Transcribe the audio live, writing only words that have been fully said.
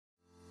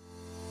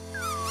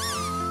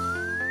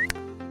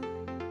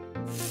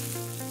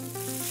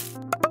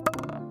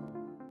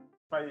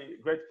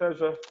great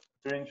pleasure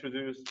to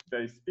introduce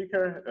today's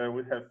speaker.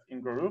 We have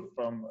Ingo Roth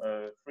from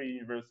Freie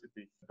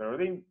University,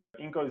 Berlin.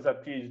 Ingo is a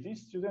PhD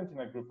student in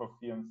a group of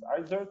Jens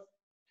Eisert.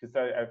 He's,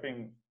 I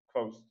think,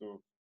 close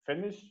to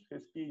finish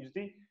his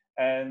PhD.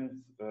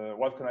 And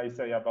what can I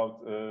say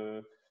about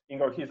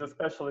Ingo? He's a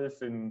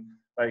specialist in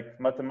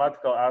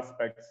mathematical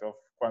aspects of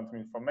quantum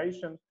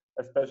information,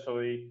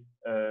 especially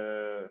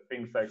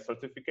things like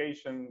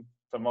certification,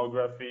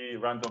 tomography,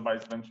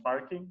 randomized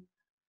benchmarking,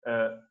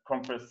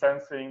 compressed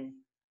sensing.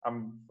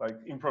 I'm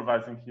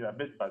improvising here a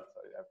bit, but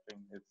I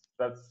think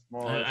that's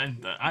more.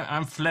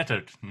 I'm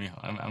flattered.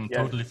 I'm yes.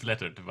 Totally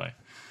flattered by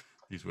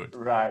these words.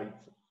 Right.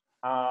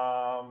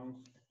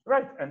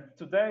 Right. And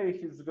today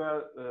he's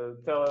gonna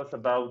tell us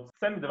about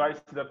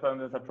semi-device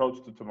independent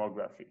approach to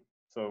tomography.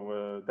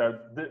 So there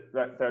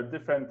are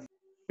different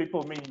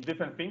people mean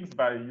different things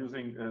by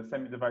using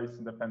semi-device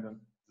independent.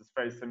 This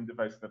phrase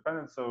semi-device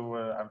independent. So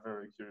I'm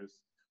very curious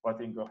what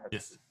Ingo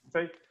has to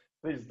say.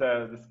 Please,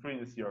 the screen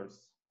is yours.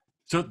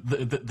 So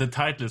the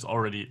title is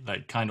already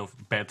kind of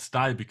bad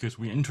style because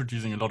we're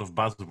introducing a lot of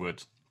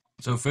buzzwords.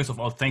 So first of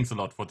all, thanks a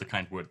lot for the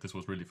kind word. This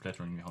was really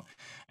flattering me.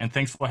 And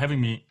thanks for having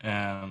me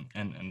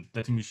and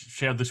letting me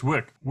share this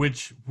work,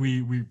 which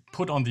we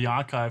put on the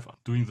archive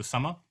during the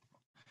summer.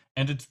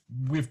 And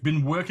we've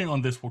been working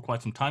on this for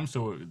quite some time.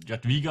 So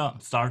Jadwiga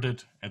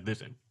started at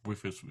this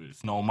with his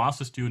now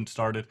master student,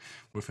 started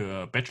with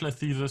a bachelor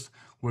thesis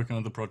working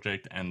on the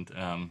project, and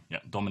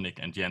Dominic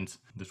and Jens,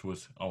 this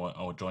was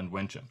our joint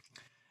venture.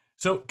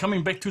 So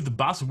coming back to the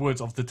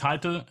buzzwords of the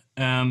title,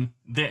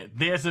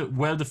 there's a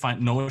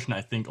well-defined notion,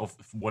 I think, of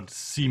what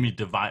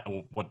semi-device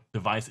or what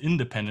device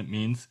independent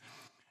means.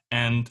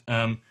 And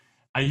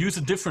I use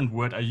a different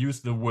word. I use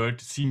the word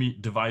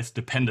semi-device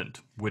dependent,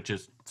 which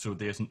is, so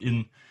there's an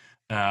in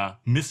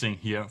missing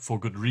here for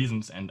good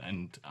reasons,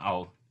 and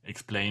I'll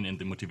explain in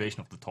the motivation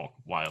of the talk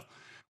why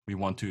we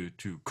want to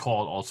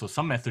call also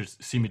some methods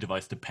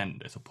semi-device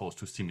dependent as opposed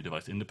to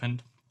semi-device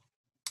independent.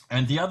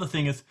 And the other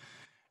thing is,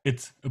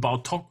 it's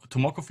about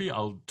tomography.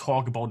 I'll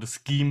talk about the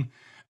scheme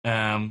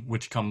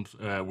which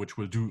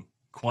will do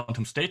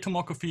quantum state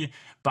tomography,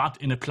 but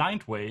in a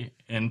blind way.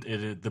 And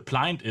the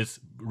blind is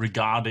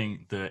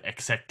regarding the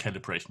exact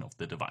calibration of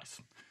the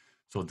device.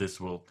 So this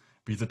will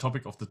be the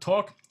topic of the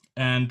talk.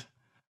 And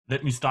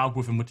let me start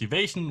with a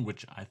motivation,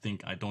 which I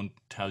think I don't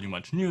tell you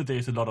much new.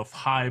 There's a lot of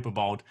hype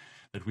about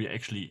that we're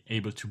actually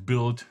able to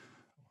build.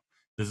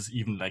 This is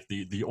even like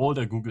the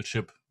older Google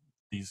chip.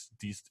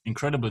 These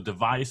incredible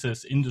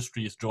devices,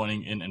 industry is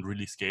joining in and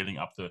really scaling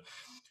up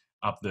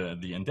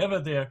the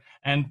endeavor there.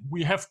 And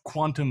we have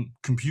quantum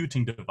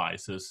computing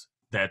devices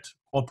that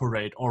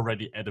operate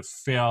already at a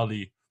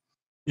fairly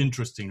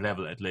interesting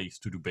level, at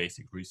least to do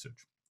basic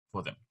research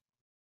for them.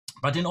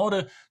 But in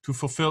order to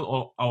fulfill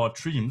all our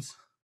dreams,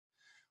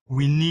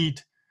 we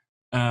need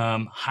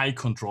high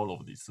control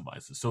over these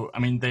devices. So, I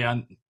mean, they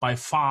are by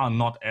far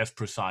not as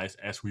precise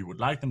as we would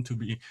like them to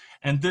be.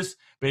 And this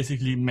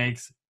basically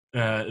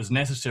is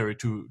necessary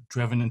to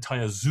have an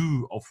entire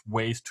zoo of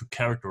ways to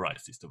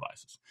characterize these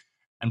devices.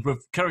 And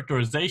with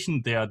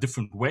characterization, there are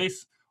different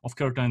ways of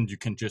characterizing. You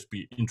can just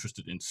be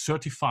interested in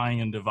certifying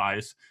a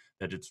device,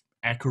 that it's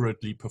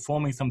accurately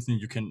performing something.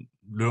 You can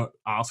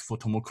ask for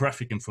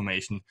tomographic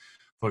information,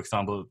 for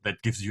example,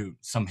 that gives you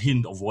some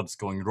hint of what's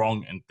going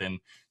wrong, and then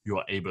you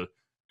are able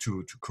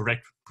to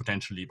correct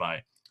potentially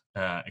by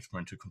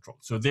experimental control.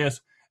 So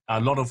there's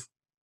a lot of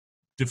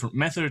different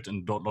methods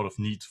and a lot of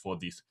needs for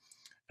these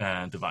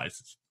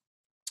devices.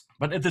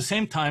 But at the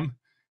same time,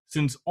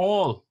 since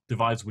all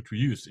devices which we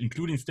use,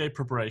 including state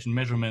preparation,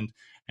 measurement,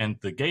 and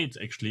the gates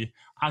actually,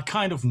 are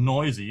kind of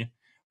noisy,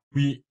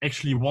 we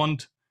actually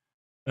want,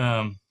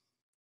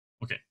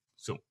 okay,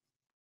 so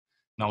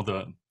now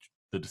the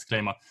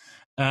disclaimer.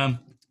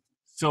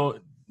 So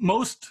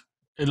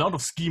a lot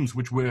of schemes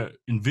which were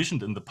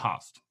envisioned in the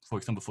past, for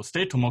example, for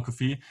state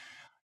tomography,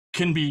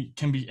 can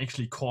be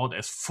actually called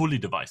as fully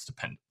device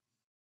dependent.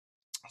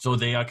 So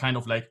they are kind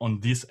of like on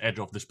this edge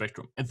of the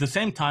spectrum. At the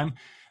same time,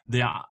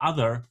 there are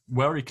other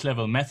very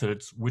clever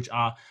methods which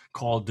are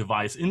called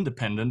device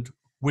independent,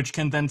 which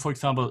can then, for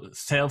example,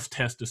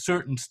 self-test a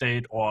certain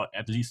state or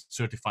at least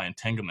certify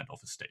entanglement of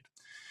a state.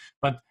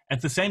 But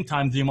at the same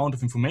time, the amount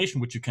of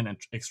information which you can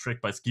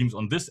extract by schemes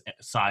on this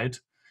side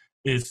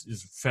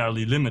is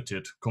fairly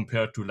limited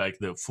compared to like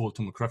the full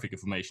tomographic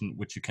information,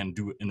 which you can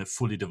do in a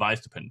fully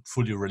device dependent,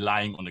 fully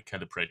relying on a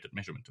calibrated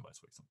measurement device,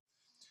 for example.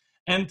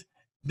 And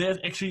there's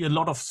actually a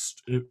lot of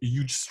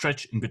huge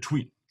stretch in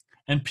between.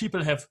 And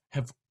people have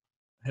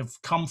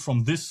come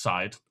from this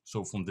side,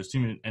 so from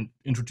the and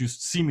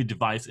introduced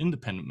semi-device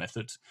independent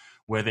methods,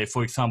 where they,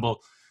 for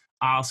example,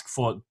 ask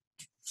for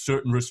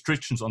certain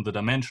restrictions on the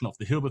dimension of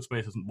the Hilbert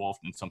spaces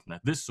involved in something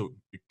like this, so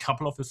a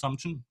couple of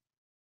assumptions.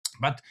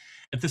 But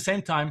at the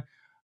same time,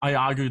 I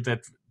argue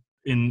that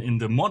in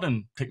the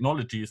modern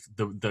technologies,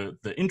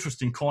 the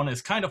interesting corner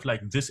is kind of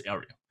like this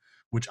area,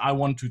 which I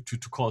want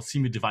to call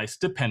semi-device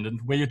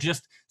dependent, where you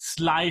just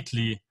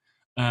slightly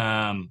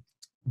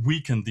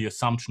weaken the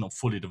assumption of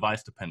fully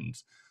device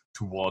dependence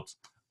towards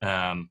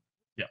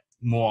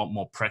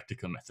more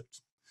practical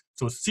methods.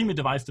 So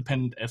semi-device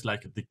dependent as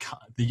like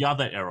the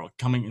other error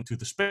coming into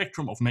the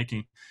spectrum of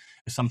making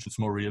assumptions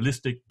more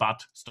realistic,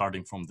 but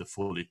starting from the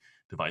fully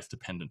device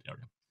dependent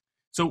area.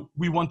 So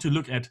we want to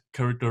look at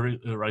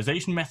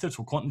characterization methods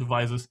for quantum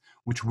devices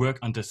which work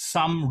under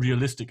some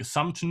realistic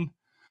assumption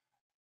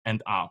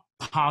and are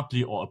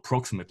partly or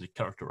approximately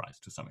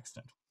characterized to some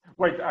extent.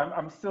 Wait,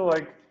 I'm still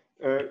like,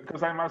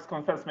 because I must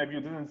confess, maybe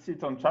you didn't see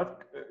it on chat,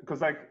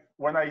 because like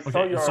when I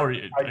saw your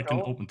sorry, title, I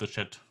can open the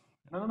chat.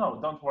 No,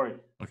 don't worry.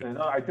 Okay.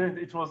 No, I didn't.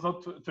 It was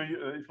not to you.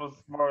 It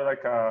was more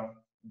like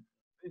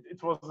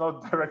it was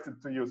not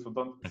directed to you. So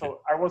don't. Okay.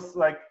 So I was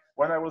like,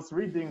 when I was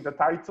reading the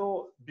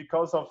title,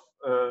 because of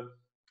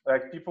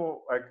like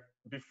people like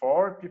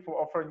before, people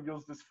often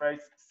use this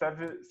phrase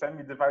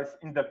semi-device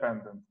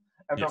independent.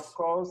 And yes, of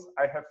course,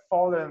 I have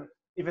fallen,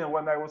 even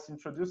when I was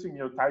introducing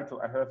your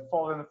title, I have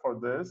fallen for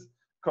this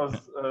because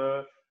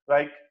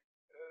like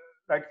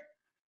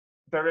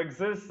there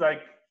exists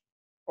like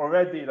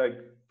already like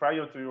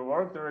prior to your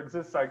work, there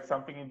exists like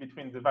something in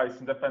between device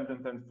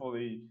independent and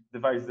fully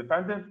device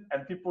dependent,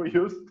 and people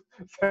used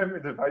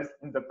semi-device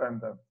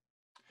independent,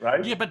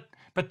 right? Yeah,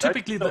 but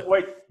typically right? So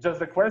wait, just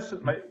the question.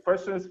 My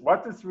question is,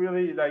 what is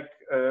really like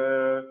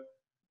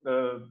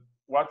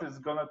what is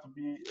gonna to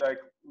be like?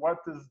 What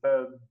is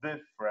the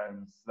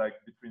difference like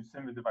between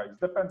semi-device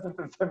dependent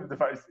and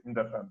semi-device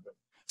independent?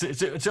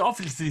 So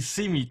obviously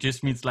semi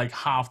just means like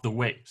half the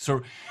way.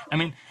 So I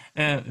mean,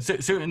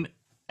 so in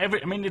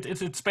every, I mean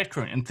it's a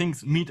spectrum and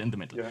things meet in the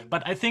middle. Yeah.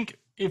 But I think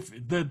if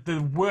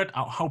the word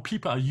how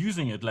people are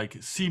using it, like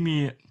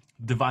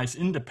semi-device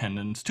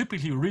independence,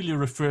 typically really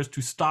refers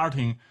to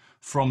starting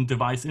from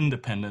device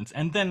independence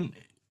and then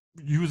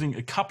using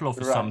a couple of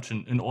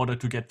assumptions in order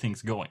to get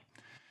things going.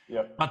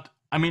 Yeah. But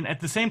I mean, at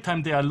the same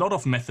time, there are a lot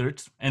of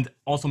methods and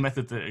also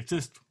methods that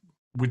exist,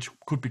 which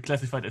could be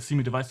classified as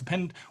semi-device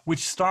dependent, which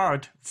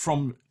start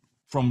from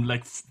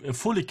like a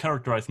fully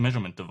characterized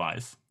measurement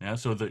device. Yeah,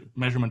 so the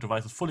measurement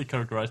device is fully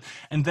characterized,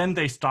 and then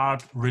they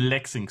start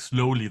relaxing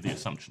slowly the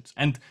assumptions.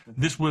 And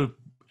this will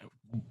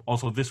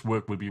also, this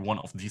work will be one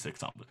of these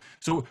examples.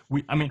 So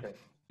I mean,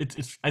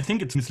 I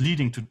think it's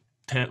misleading to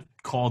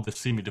call the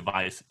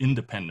semi-device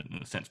independent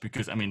in a sense,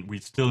 because I mean, we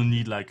still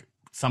need like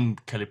some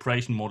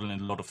calibration model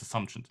and a lot of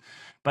assumptions.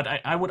 But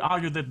I would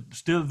argue that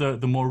still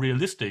the more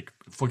realistic,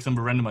 for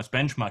example, randomized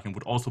benchmarking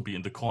would also be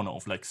in the corner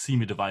of like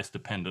semi-device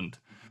dependent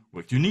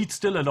work. You need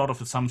still a lot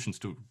of assumptions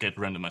to get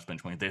randomized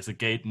benchmarking. There's a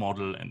gate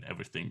model and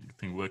everything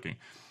working.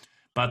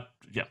 But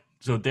yeah,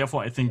 so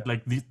therefore I think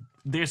like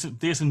there's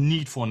a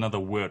need for another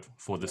word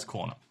for this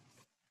corner.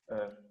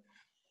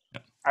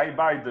 I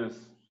buy this.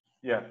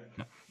 Yeah.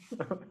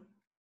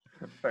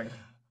 Thanks.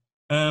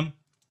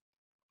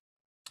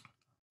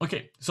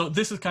 Okay, so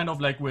this is kind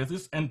of like where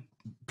this, and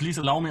please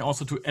allow me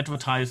also to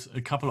advertise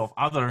a couple of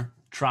other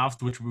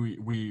drafts which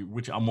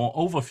are more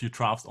overview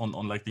drafts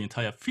on like the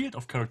entire field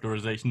of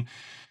characterization,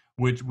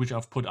 which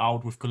I've put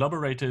out with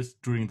collaborators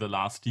during the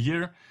last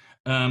year.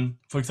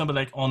 For example,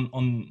 like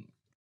on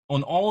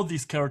all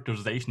these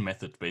characterization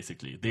methods,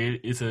 basically, there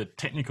is a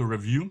technical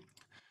review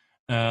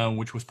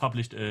which was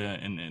published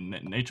in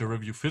Nature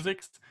Review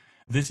Physics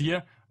this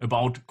year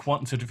about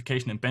quantum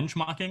certification and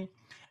benchmarking.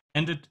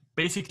 And it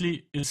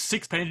basically is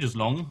 6 pages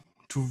long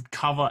to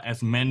cover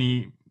as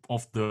many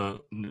of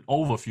the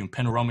overview,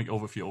 panoramic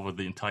overview over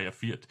the entire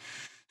field.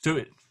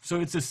 So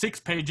it's a 6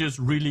 pages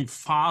really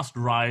fast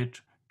ride,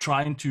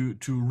 trying to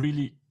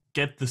really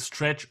get the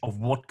stretch of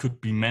what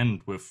could be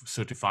meant with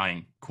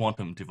certifying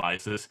quantum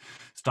devices,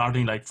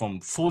 starting like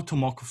from full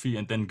tomography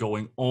and then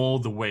going all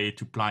the way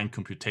to blind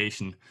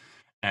computation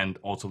and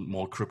also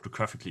more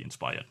cryptographically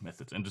inspired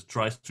methods. And it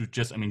tries to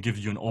just, I mean, give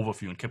you an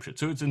overview and capture it.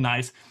 So it's a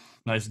nice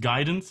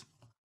guidance.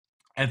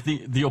 At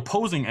the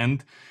opposing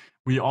end,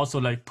 we also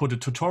like put a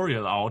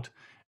tutorial out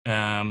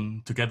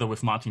together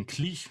with Martin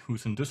Klich,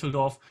 who's in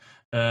Düsseldorf,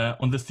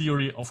 on the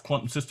theory of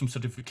quantum system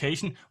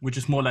certification, which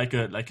is more like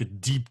a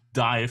deep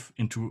dive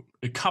into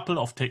a couple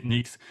of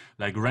techniques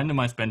like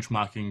randomized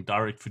benchmarking,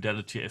 direct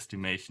fidelity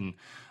estimation,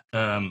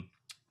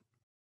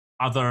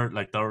 other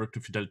like direct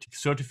fidelity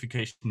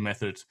certification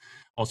methods,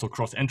 also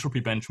cross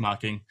entropy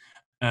benchmarking.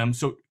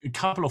 So a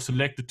couple of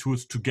selected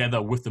tools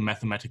together with the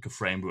mathematical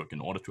framework in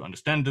order to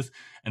understand this.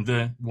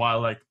 And while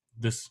like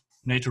this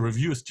Nature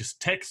Review is just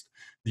text,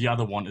 the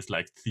other one is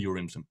like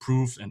theorems and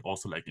proofs, and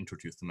also like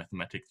introduce the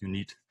mathematics you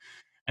need.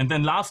 And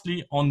then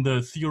lastly, on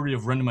the theory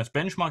of randomized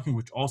benchmarking,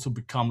 which also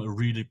become a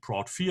really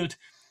broad field,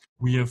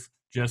 we have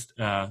just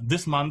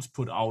this month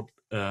put out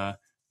a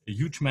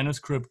huge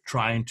manuscript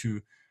trying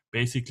to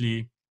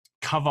basically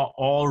cover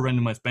all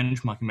randomized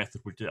benchmarking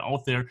methods which are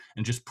out there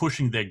and just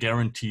pushing their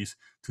guarantees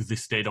to the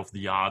state of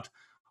the art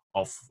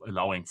of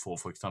allowing for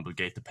example,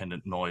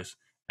 gate-dependent noise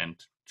and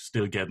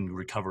still getting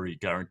recovery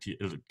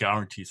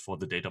guarantees for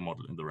the data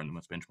model in the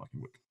randomized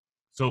benchmarking work.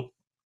 So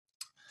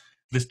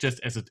this just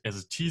as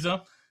a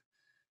teaser,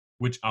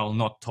 which I'll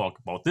not talk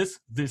about this.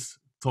 This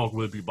talk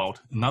will be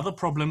about another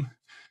problem,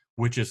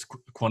 which is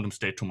quantum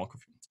state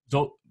tomography.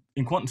 So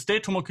in quantum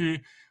state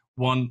tomography,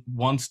 one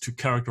wants to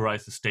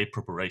characterize the state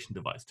preparation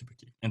device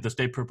typically. And the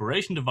state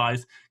preparation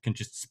device can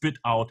just spit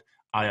out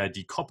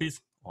IID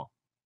copies, or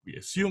we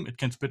assume it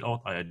can spit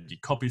out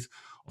IID copies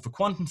of a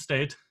quantum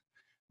state.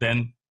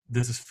 Then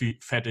this is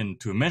fed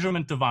into a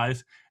measurement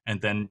device,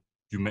 and then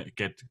you may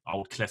get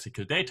out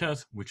classical data,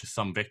 which is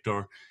some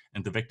vector,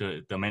 and the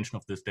vector dimension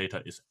of this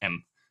data is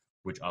m,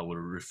 which I will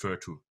refer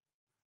to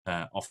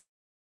often.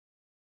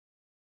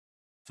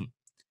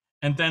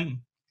 And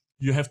then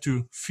you have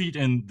to feed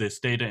in this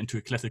data into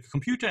a classical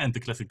computer, and the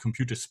classical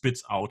computer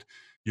spits out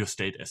your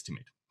state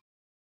estimate.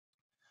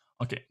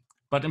 Okay,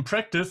 but in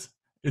practice,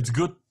 it's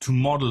good to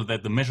model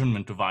that the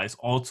measurement device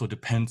also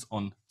depends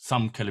on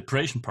some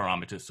calibration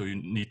parameters. So you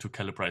need to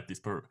calibrate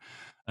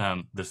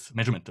this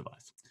measurement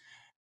device.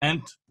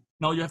 And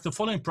now you have the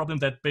following problem,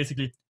 that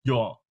basically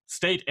your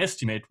state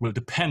estimate will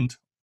depend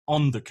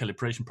on the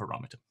calibration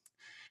parameter.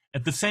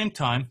 At the same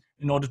time,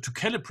 in order to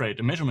calibrate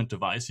a measurement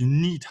device, you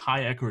need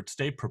high accurate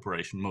state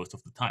preparation most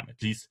of the time,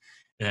 at least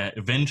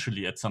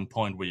eventually at some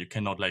point where you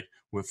cannot, like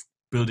with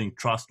building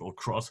trust or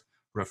cross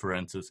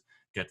references,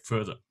 get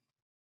further.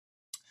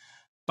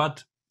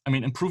 But I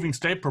mean, improving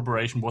state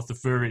preparation was the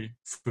very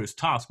first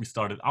task we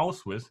started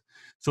out with.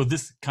 So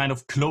this kind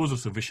of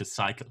closes a vicious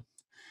cycle.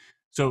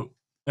 So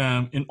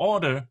in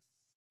order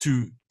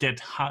to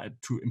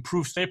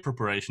improve state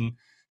preparation,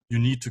 you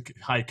need to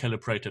high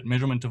calibrated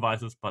measurement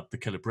devices, but the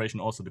calibration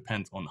also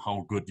depends on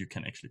how good you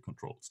can actually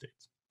control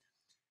states.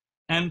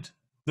 And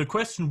the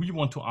question we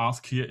want to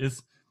ask here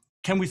is,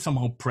 can we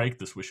somehow break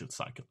this vicious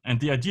cycle? And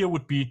the idea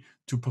would be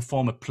to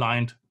perform a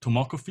blind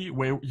tomography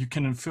where you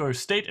can infer a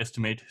state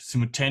estimate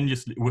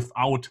simultaneously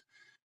without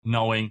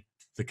knowing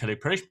the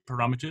calibration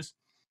parameters.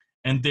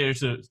 And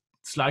there's a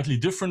slightly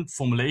different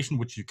formulation,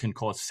 which you can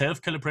call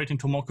self-calibrating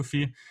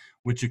tomography,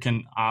 which you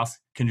can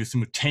ask, can you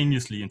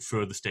simultaneously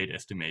infer the state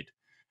estimate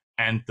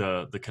and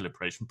the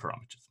calibration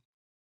parameters?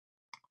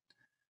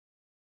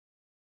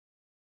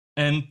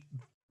 And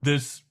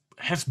this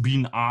has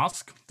been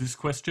asked, these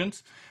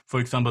questions. For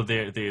example,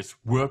 there's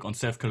work on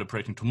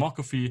self-calibrating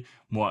tomography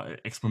more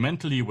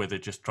experimentally, where they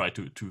just try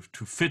to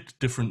fit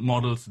different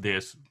models.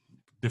 There's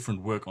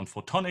different work on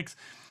photonics.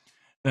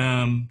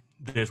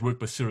 There's work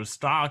by Cyril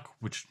Stark,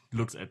 which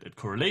looks at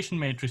correlation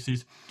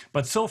matrices.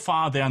 But so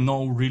far, there are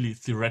no really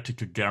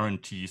theoretical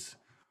guarantees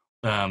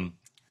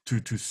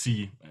to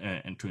see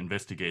and to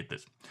investigate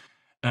this.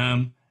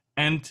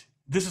 And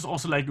this is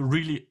also like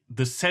really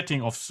the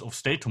setting of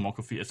state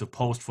tomography, as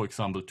opposed, for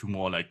example, to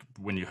more like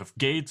when you have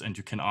gates and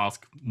you can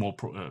ask more,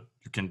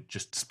 you can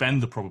just span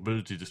the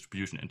probability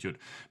distribution and your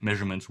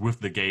measurements with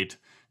the gate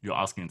you're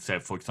asking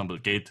instead. For example,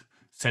 gate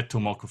set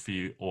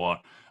tomography, or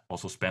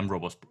also span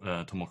robust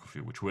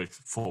tomography, which works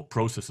for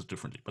processes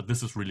differently. But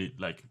this is really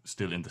like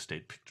still in the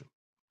state picture.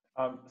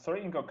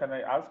 Sorry, Ingo, can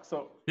I ask?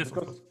 So, yes,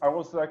 because I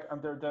was like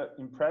under the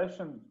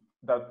impression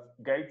that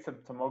gate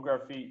set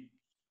tomography,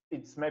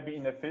 it's maybe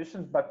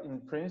inefficient, but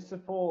in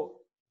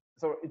principle,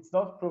 so it's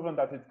not proven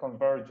that it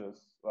converges,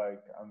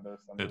 like under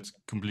some. That's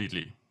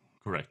completely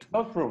correct.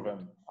 Not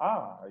proven.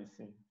 Ah, I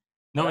see.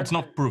 No, it's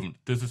not proven.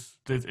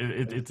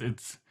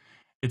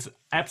 It's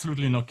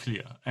absolutely not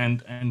clear.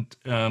 And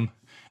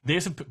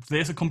there's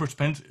a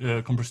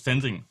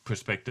comprehending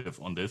perspective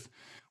on this,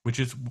 which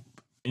is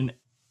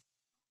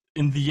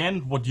in the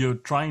end, what you're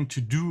trying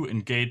to do in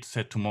gate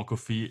set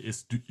tomography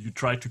is you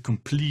try to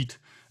complete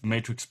a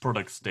matrix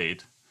product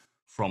state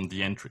from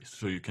the entries.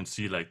 So you can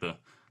see like the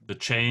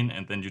chain,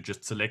 and then you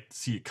just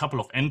see a couple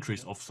of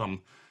entries of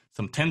some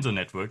tensor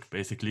network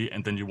basically,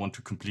 and then you want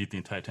to complete the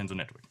entire tensor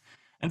network.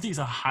 And these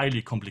are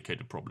highly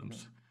complicated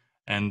problems.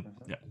 And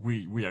yeah,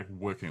 we are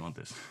working on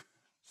this.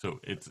 So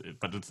it's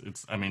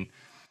I mean,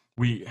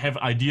 we have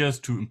ideas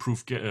to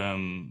improve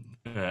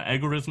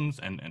algorithms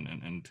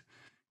and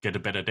get a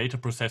better data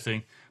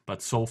processing,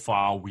 but so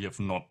far we have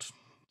not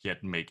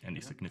yet made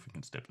any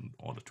significant step in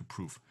order to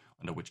prove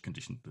under which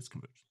conditions this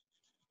converges.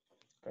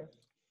 Okay,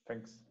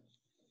 thanks.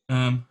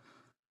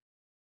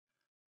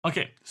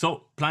 Okay,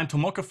 so blind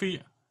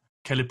tomography,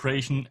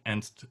 calibration,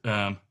 and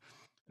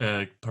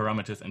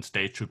parameters and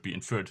state should be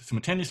inferred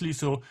simultaneously.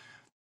 So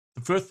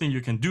the first thing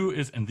you can do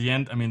is, in the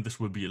end, I mean, this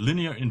will be a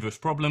linear inverse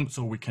problem,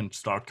 so we can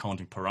start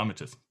counting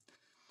parameters.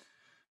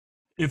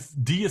 If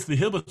D is the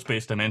Hilbert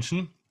space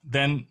dimension,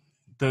 then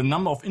the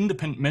number of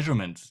independent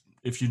measurements,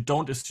 if you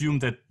don't assume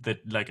that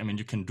like, I mean,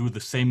 you can do the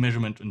same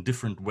measurement in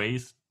different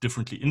ways,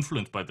 differently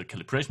influenced by the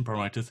calibration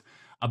parameters,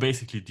 are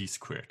basically D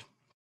squared.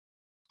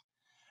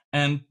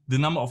 And the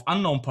number of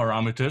unknown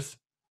parameters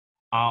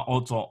are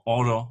also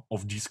order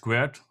of D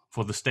squared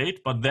for the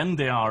state, but then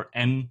there are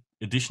n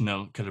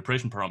additional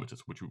calibration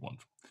parameters which we want.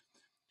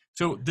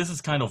 So this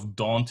is kind of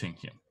daunting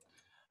here.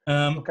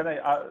 So can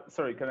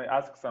I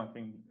ask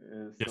something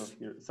yes.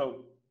 here?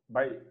 So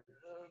by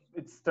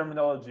its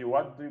terminology,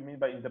 what do you mean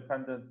by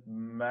independent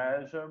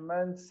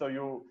measurement? So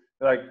you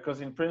like,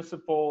 because in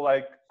principle,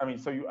 like, I mean,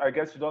 so I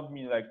guess you don't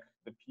mean like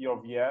the P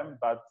of M,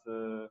 but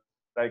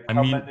like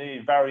how many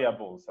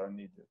variables are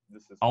needed?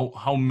 This is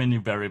how many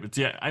variables?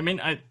 Yeah, I mean,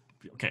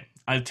 okay,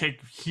 I'll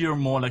take here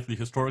more like the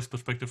historic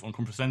perspective on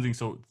computer sensing.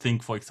 So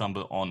think, for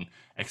example, on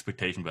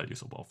expectation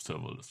values of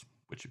observables,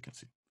 which you can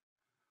see.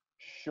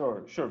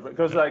 Sure,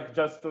 because like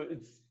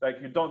it's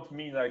like you don't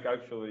mean like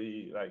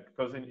actually like,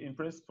 because in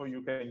principle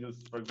you can use,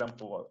 for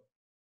example,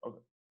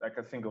 like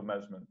a single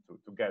measurement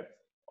to get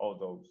all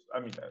those. I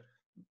mean,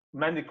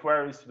 many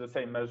queries to the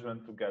same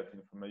measurement to get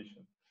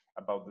information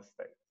about the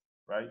state,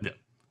 right?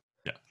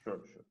 Yeah. Sure.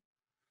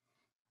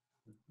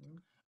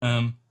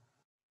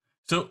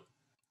 So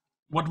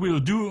what we'll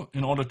do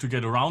in order to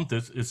get around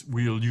this is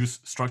we'll use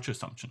structure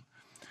assumption,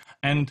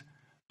 and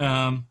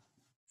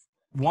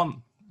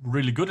one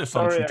really good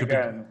assumption.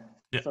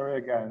 Sorry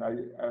again.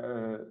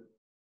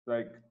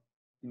 Like,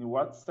 in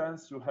what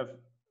sense you have,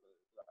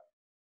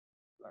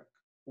 like,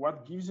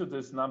 what gives you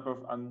this number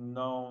of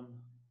unknown?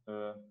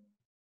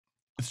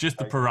 It's just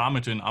the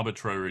parameter in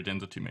arbitrary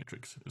density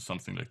matrix is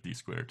something like d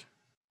squared.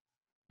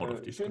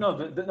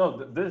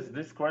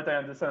 This squared I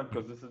understand,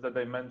 because this is the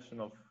dimension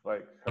of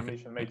like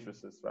Hermitian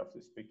matrices,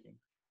 roughly speaking.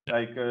 Yeah.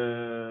 Like,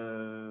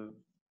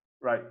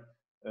 right.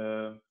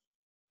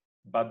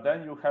 But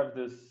then you have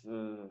this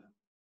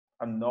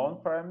unknown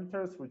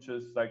parameters, which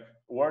is like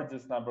where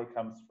this number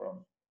comes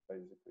from,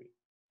 basically.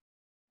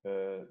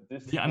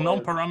 The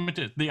unknown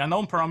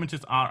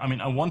parameters are, I mean,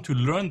 I want to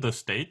learn the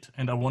state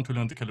and I want to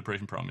learn the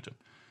calibration parameter.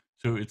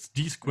 So it's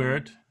d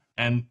squared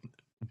and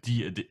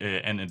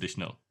n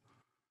additional.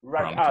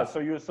 Right. So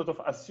you sort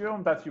of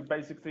assume that you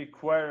basically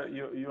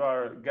you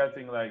are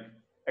getting like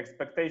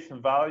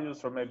expectation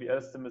values or maybe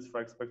estimates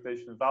for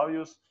expectation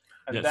values,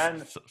 and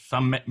then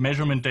some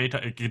measurement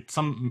data. I get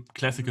some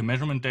classical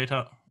measurement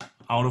data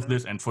out of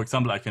this, and for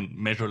example, I can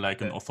measure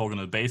like an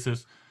orthogonal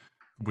basis,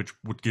 which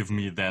would give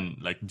me then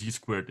like d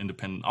squared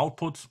independent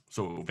outputs,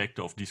 so a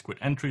vector of d squared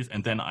entries,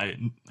 and then I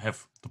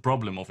have the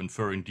problem of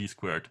inferring d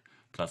squared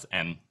plus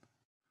n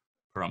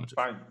parameters.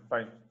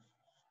 Fine.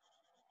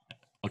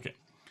 Okay.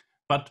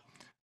 But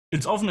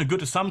it's often a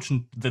good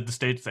assumption that the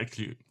state is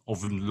actually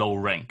of low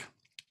rank.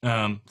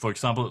 For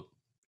example,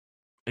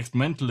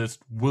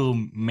 experimentalists will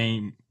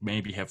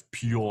maybe have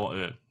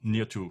pure,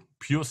 near to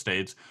pure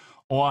states,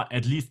 or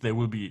at least it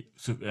will be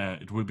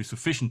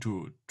sufficient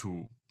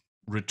to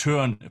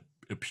return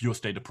a pure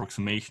state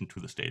approximation to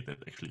the state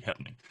that's actually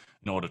happening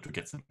in order to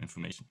get some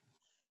information.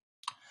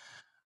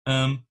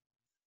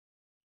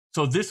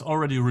 So this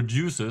already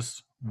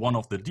reduces one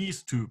of the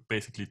d's to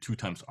basically 2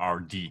 times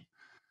rd.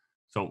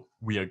 So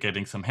we are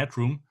getting some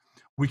headroom.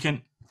 We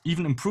can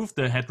even improve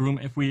the headroom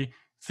if we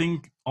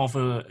think of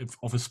a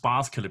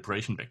sparse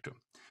calibration vector.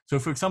 So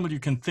for example, you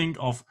can think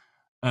of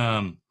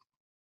a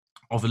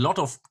lot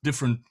of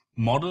different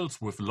models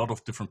with a lot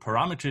of different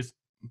parameters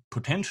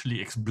potentially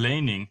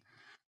explaining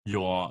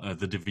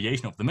the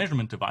deviation of the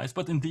measurement device,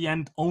 but in the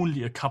end,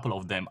 only a couple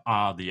of them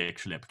are the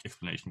actual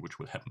explanation which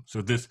will happen.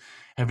 So this,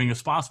 having a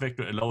sparse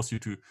vector, allows you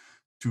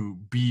to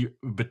be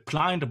a bit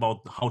blind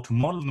about how to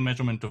model the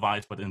measurement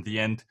device, but in the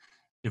end,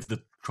 if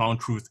the ground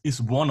truth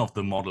is one of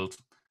the models,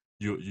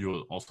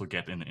 you'll also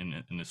get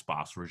in a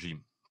sparse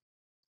regime.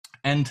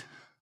 And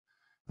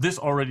this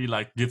already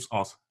like gives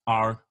us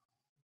r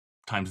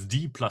times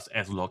d plus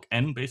s log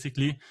n,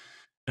 basically,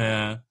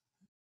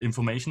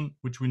 information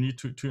which we need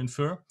to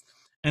infer.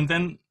 And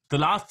then the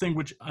last thing,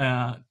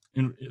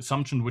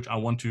 assumption which I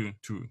want to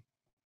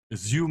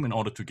assume in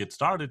order to get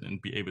started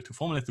and be able to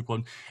formulate the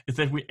quantum, is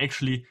that we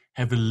actually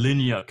have a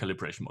linear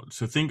calibration model.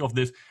 So think of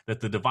this, that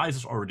the device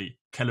is already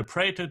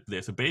calibrated,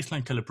 there's a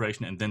baseline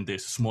calibration, and then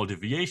there's a small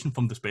deviation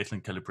from this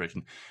baseline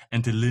calibration,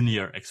 and the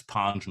linear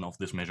expansion of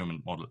this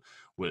measurement model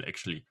will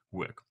actually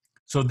work.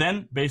 So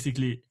then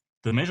basically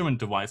the measurement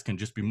device can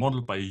just be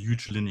modeled by a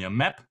huge linear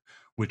map,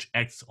 which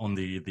acts on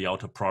the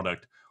outer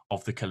product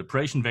of the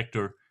calibration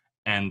vector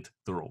and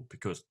the rho,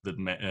 because the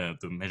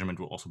measurement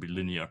will also be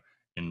linear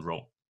in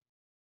rho.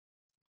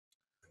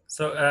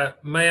 So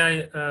may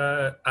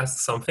I ask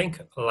something?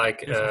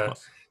 Like,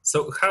 yes,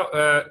 so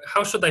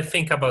how should I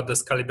think about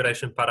these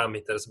calibration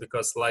parameters?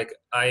 Because like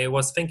I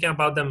was thinking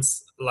about them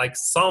like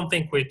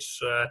something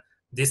which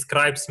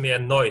describes me a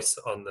noise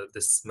on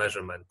this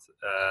measurement.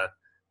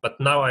 But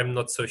now I'm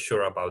not so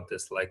sure about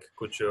this. Like,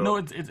 could you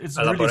elaborate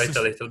really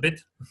a little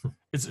bit?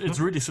 It's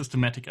really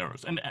systematic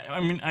errors. And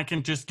I mean, I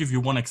can just give you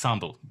one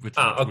example, which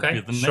would be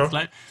the next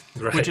slide,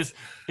 right. Which is,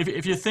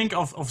 if you think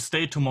of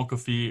state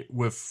tomography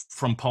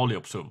from Pauli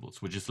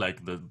observables, which is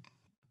like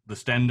the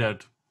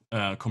standard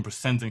computer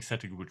sensing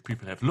setting which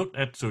people have looked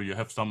at. So you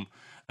have some,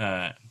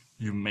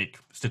 you make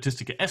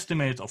statistical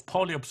estimates of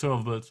Pauli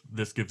observables.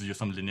 This gives you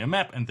some linear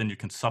map, and then you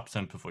can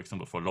subsample, for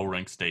example, for low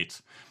rank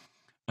states.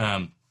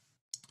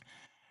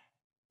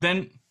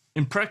 Then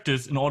in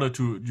practice,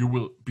 you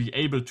will be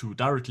able to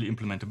directly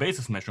implement a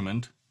basis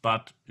measurement,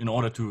 but in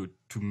order to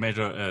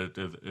measure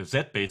a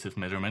Z basis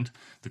measurement,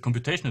 the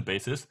computational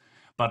basis,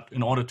 but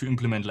in order to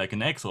implement like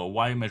an X or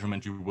Y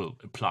measurement, you will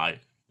apply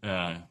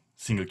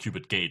single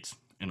qubit gates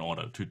in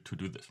order to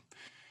do this.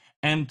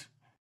 And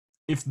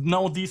if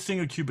now these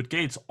single qubit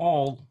gates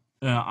all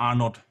are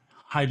not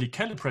highly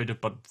calibrated,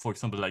 but for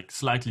example, like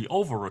slightly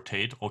over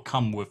rotate or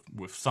come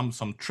with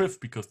some drift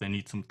because they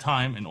need some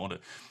time in order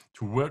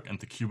to work, and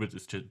the qubit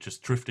is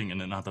just drifting in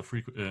another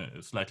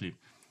slightly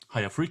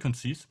higher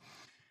frequencies,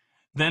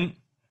 then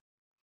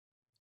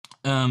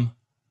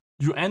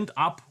you end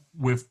up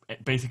with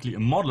basically a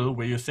model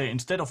where you say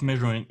instead of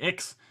measuring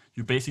x,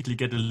 you basically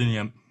get a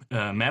linear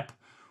map,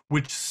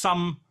 which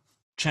some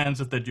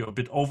chances that you're a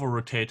bit over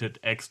rotated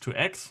x to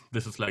x.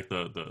 This is like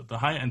the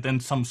high, and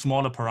then some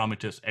smaller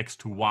parameters x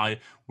to y,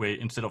 where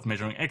instead of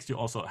measuring x, you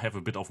also have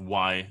a bit of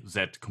y,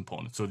 z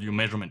component. So your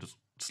measurement is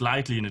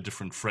slightly in a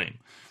different frame.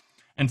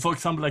 And for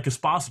example, like a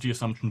sparsity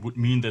assumption would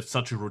mean that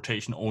such a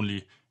rotation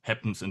only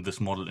happens in this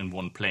model in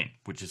one plane,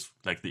 which is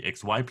like the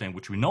xy plane,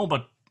 which we know,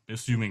 but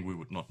assuming we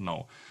would not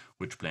know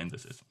which plane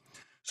this is.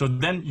 So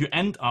then you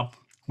end up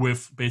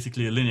with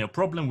basically a linear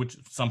problem, which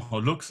somehow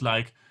looks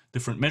like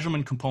different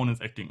measurement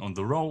components acting on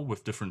the row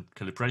with different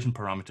calibration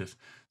parameters.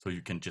 So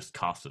you can just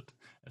cast it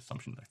as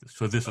something like this.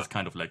 So this is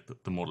kind of like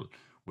the model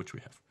which we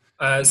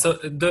have. So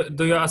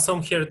do you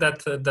assume here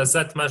that the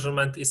Z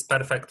measurement is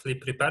perfectly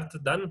prepared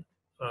then?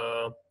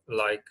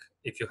 Like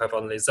if you have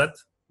only Z,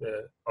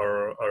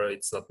 or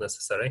it's not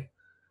necessary?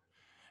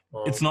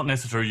 It's not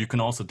necessary. You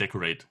can also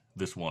decorate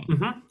this one.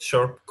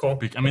 Sure, cool.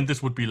 I mean,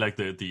 this would be like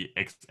the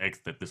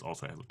XX that this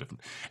also has a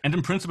different. And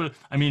in principle,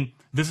 I mean,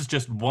 this is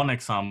just one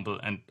example,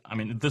 and I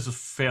mean, this is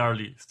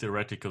fairly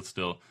theoretical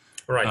still.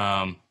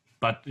 Right.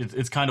 But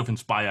it's kind of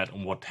inspired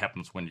on what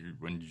happens when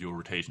you do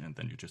rotation and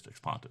then you just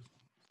expand it.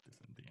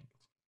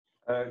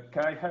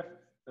 Can I have?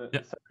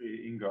 Sorry,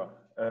 Ingo.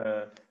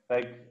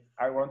 Like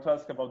I want to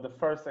ask about the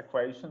first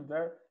equation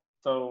there.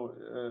 So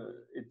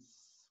it's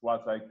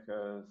what like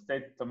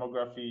state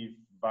tomography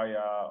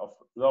via of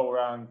low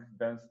rank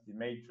density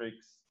matrix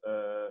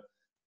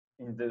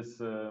in this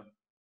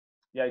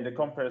in the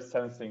complex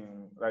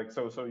sensing, like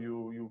so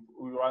you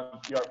are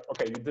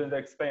okay, you didn't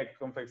explain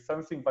complex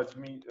sensing, but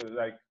you mean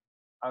like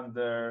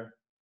under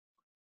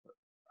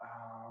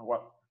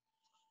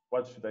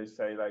what should I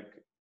say, like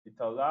it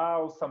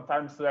allows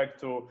sometimes like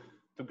to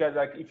get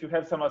like if you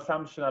have some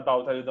assumption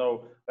about, I don't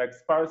know, like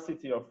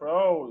sparsity of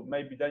row,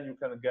 maybe then you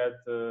can get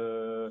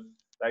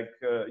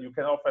you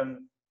can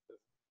often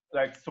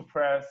like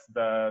suppress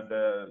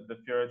the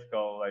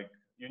theoretical, like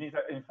you need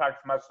in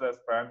fact much less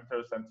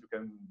parameters, and you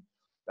can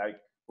like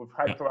with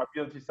high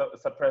probability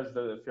suppress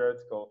the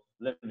theoretical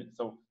limit.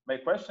 So my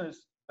question is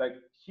like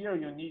here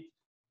you need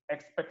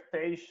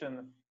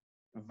expectation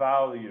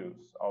values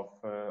of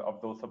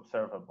those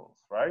observables,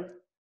 right?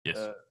 Yes.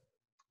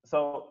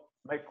 So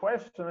my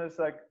question is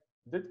like,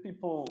 did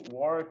people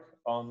work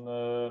on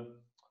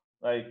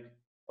like,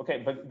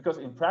 okay, but because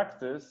in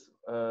practice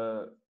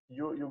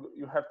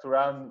you have to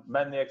run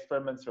many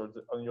experiments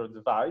on your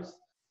device,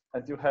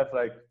 and you have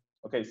like,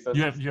 okay, so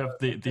you have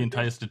the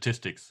entire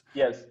statistics.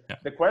 Yes. Yeah.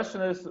 The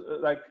question is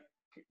like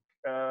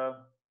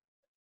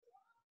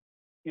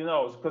you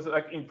know, because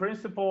like in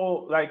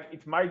principle, like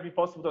it might be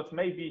possible that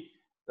maybe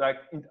like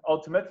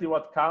ultimately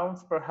what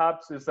counts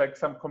perhaps is like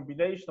some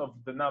combination of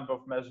the number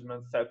of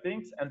measurement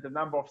settings and the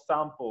number of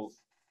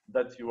samples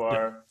that you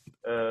are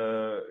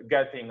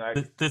getting.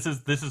 Like this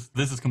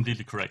is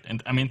completely correct.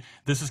 And I mean,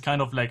 this is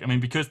kind of like, I mean,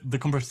 because the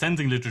complex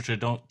sensing literature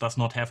does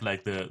not have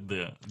like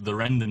the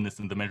randomness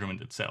in the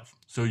measurement itself.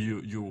 So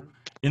you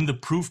in the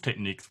proof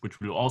techniques, which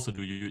we'll also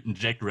do, you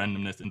inject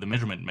randomness in the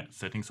measurement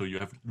setting. So you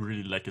have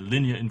really like a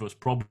linear inverse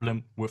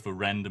problem with a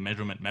random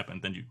measurement map,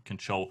 and then you can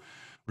show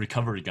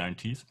recovery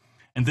guarantees.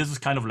 And this is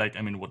kind of like,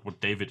 I mean,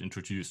 what David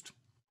introduced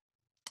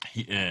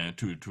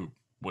to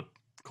what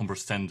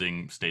complex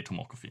sensing state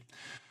tomography.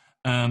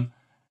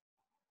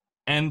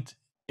 And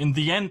in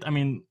the end, I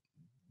mean,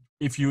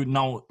 if you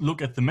now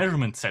look at the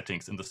measurement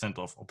settings in the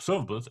center of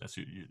observables, as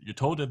you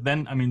told it,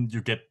 then, I mean,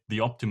 you get the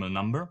optimal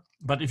number.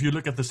 But if you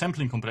look at the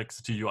sampling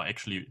complexity, you are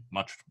actually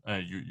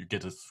you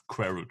get a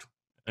square root,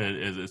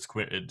 a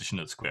square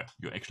additional square.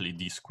 You're actually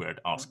d squared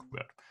r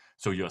squared.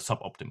 So you're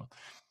suboptimal.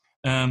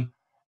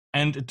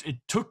 And it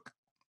took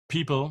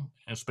people,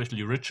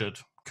 especially Richard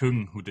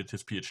Kung, who did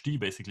his PhD,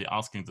 basically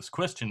asking this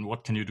question,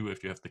 what can you do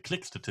if you have the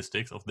click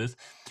statistics of this,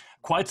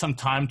 quite some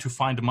time to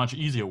find a much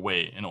easier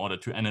way in order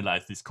to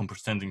analyze these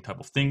complex sensing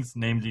type of things,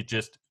 namely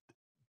just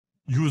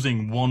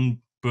using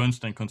one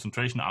Bernstein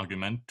concentration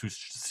argument to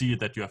see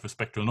that you have a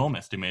spectral norm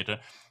estimator,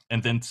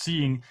 and then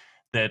seeing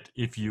that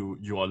if you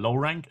are low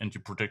rank and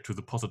you project to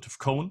the positive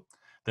cone,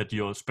 that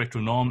your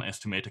spectral norm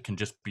estimator can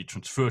just be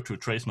transferred to a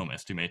trace norm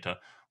estimator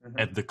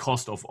at the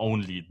cost of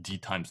only d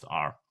times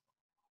r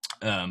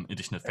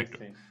additional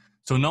factor.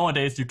 So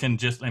nowadays you can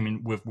just, I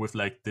mean, with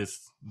like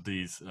these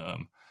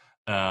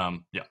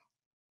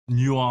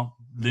newer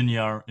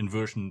linear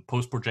inversion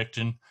post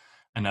projection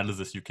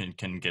analysis, you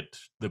can get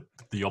the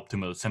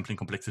optimal sampling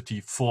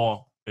complexity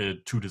for a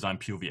 2-design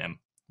POVM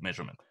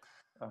measurement.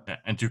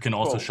 And you can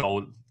also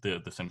show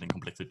the sampling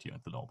complexity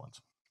at the lower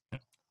ones.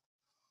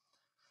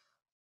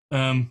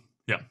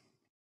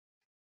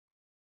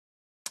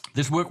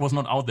 This work was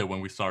not out there when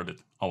we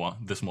started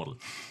this model.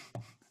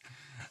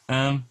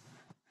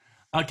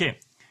 Okay,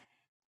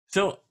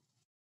 so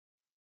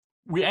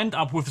we end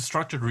up with a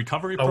structured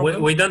recovery Oh,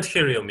 problem. we don't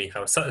hear you,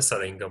 Michał.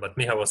 Sorry, Ingo, but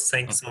Michał was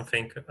saying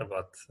something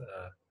about.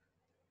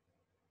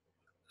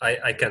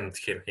 I can't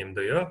hear him.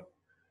 Do you?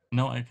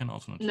 No, I can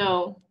also not hear.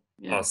 No.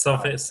 Yeah. Oh,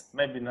 something.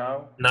 Maybe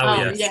now. Now,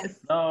 Oh, yes. yes.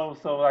 No,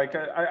 so like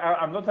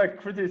I'm not like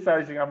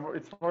criticizing.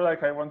 It's more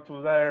like I want to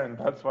learn.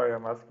 That's why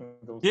I'm asking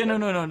those. Yeah, no.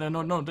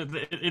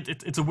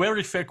 questions. It's a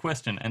very fair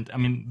question, and I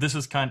mean this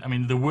is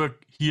the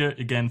work here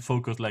again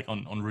focused like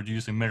on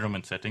reducing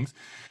measurement settings,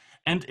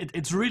 and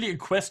it's really a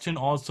question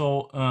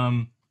also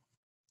on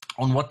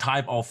what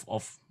type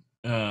of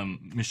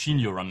machine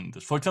you're running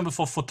this. For example,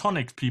 for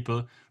photonics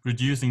people,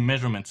 reducing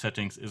measurement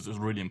settings is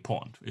really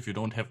important. If you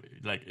don't have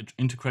like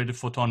integrated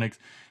photonics,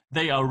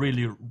 they are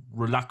really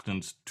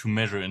reluctant to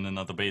measure in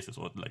another basis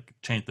or like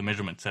change the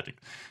measurement setting.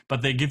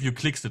 But they give you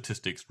click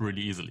statistics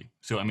really easily.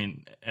 So I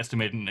mean,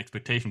 estimating an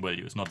expectation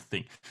value is not a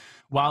thing.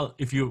 While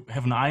if you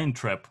have an ion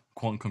trap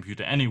quantum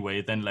computer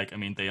anyway, then like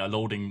they are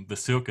loading the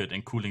circuit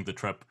and cooling the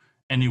trap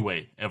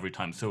anyway every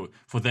time. So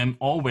for them,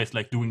 always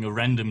like doing a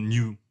random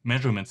new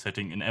measurement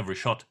setting in every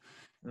shot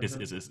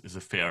is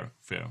a fair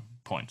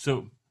point.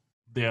 So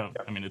there,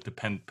 it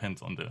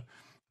depends on the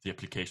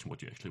application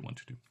what you actually want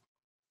to do.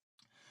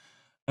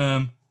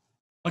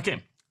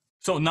 Okay,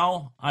 so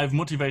now I've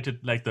motivated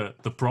like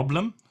the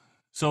problem.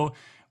 So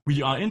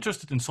we are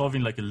interested in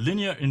solving like a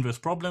linear inverse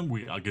problem.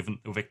 We are given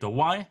a vector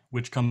y,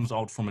 which comes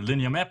out from a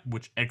linear map,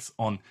 which acts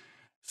on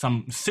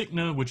some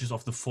signal, which is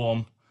of the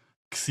form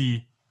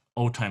xi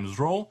O times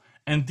rho,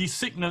 and this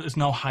signal is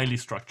now highly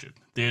structured.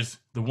 There's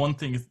the one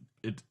thing is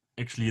it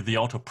actually the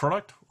outer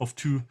product of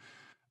two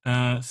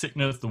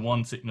signals. The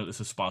one signal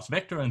is a sparse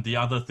vector, and the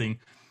other thing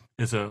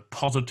is a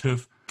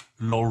positive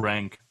low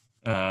rank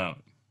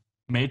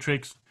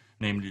matrix,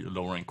 namely a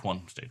low rank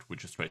quantum state,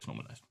 which is trace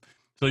normalized.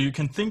 So you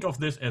can think of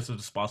this as a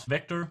sparse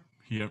vector.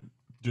 Here,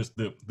 just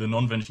the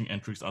non-vanishing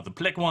entries are the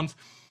black ones,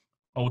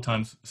 O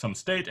times some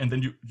state, and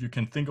then you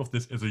can think of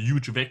this as a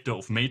huge vector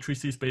of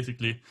matrices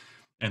basically,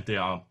 and they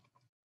are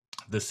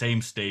the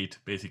same state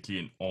basically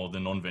in all the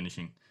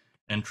non-vanishing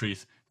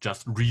entries,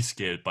 just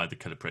rescaled by the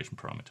calibration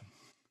parameter.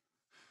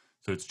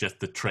 So it's just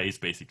the trace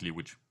basically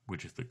which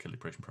is the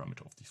calibration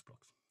parameter of these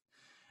blocks.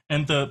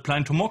 And the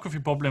blind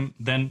tomography problem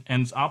then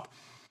ends up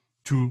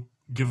to,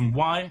 given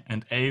y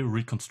and a,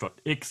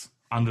 reconstruct x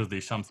under the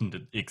assumption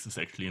that x is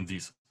actually in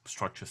these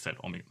structure set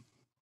omega.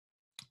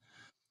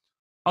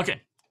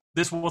 Okay,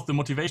 this was the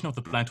motivation of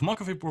the blind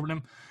tomography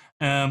problem.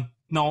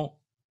 Now,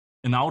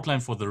 an outline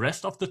for the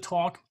rest of the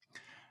talk.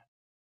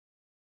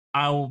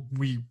 I'll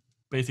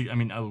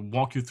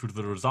walk you through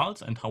the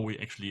results and how we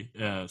actually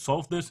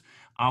solve this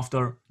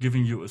after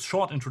giving you a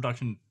short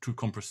introduction to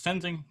compressed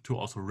sensing, to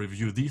also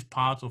review these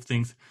parts of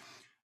things,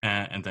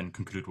 and then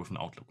conclude with an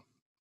outlook.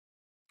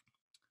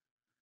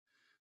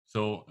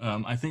 So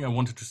I think I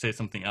wanted to say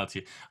something else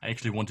here. I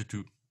actually wanted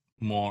to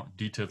more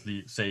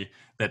detailedly say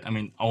that,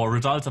 our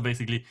results are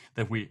basically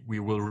that we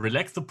will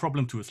relax the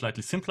problem to a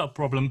slightly simpler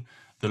problem,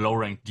 the low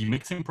rank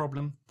demixing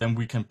problem. Then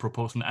we can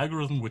propose an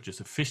algorithm which is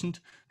efficient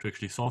to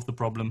actually solve the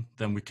problem.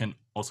 Then we can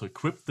also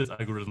equip this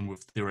algorithm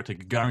with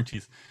theoretical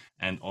guarantees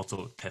and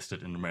also test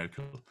it in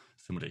numerical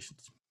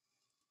simulations.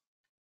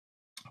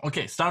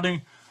 Okay,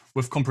 starting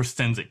with compressed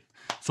sensing.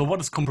 So what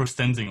is compressed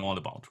sensing all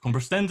about?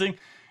 Compressed sensing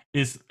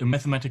is a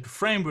mathematical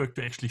framework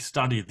to actually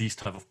study these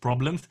type of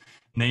problems,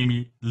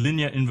 namely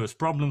linear inverse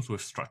problems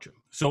with structure.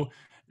 So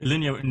a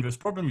linear inverse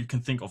problem, you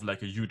can think of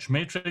like a huge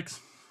matrix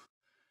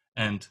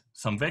and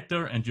some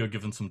vector, and you're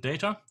given some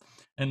data.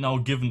 And now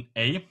given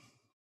A,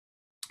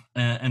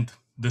 and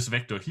this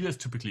vector here is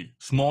typically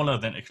smaller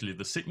than actually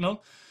the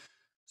signal.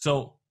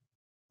 So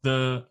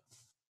the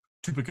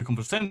typical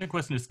compressed sensing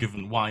question is,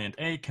 given y and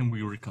a, can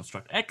we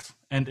reconstruct x?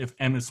 And if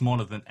m is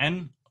smaller than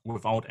n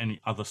without any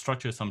other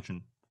structure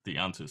assumption, the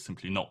answer is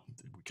simply no.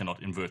 We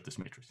cannot invert this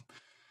matrix.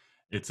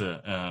 It's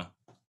a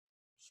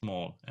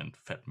small and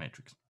fat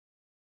matrix.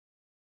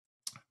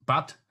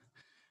 But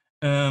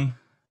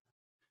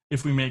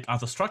if we make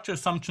other structure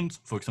assumptions,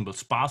 for example,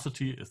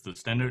 sparsity is the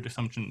standard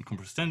assumption in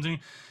compressed sensing,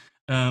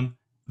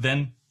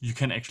 then you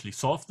can actually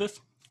solve this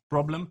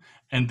problem,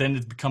 and then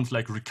it becomes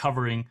like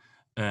recovering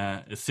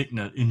a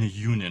signal in a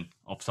union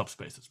of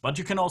subspaces. But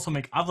you can also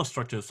make other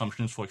structure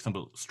assumptions, for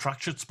example,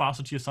 structured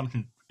sparsity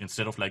assumption.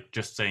 Instead of like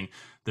just saying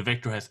the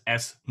vector has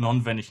S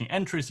non-vanishing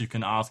entries, you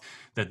can ask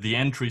that the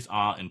entries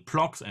are in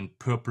blocks, and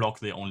per block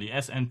there are only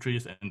S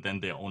entries, and then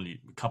there are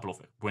only a couple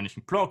of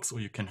vanishing blocks, or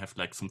you can have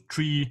like some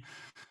tree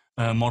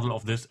model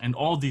of this, and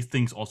all these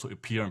things also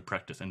appear in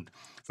practice. And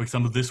for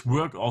example, this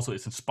work also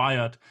is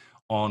inspired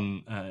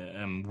on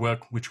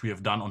work which we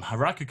have done on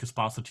hierarchical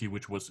sparsity,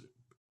 which was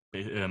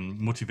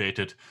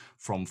motivated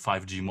from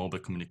 5G mobile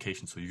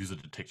communication, so user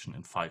detection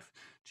in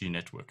 5G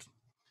networks.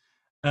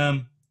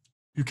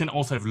 You can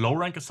also have low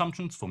rank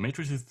assumptions for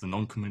matrices, the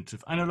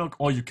non-commutative analog,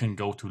 or you can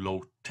go to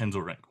low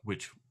tensor rank,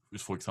 which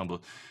is, for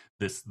example,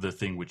 the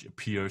thing which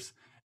appears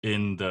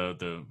in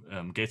the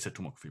gate set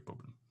tomography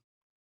problem.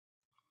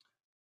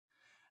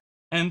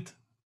 And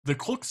the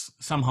crux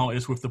somehow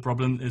is with the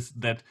problem is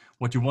that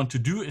what you want to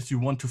do is you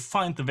want to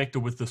find the vector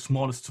with the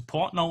smallest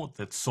support node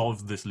that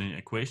solves this linear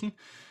equation.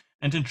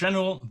 And in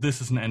general,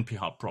 this is an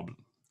NP-hard problem.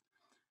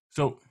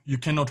 So you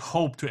cannot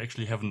hope to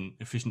actually have an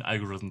efficient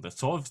algorithm that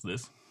solves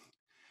this.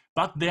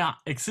 But there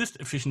exist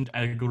efficient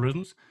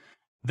algorithms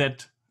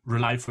that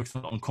rely, for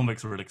example, on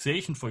convex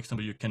relaxation. For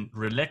example, you can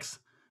relax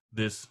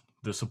the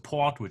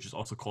support, which is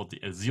also called the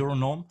L0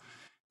 norm,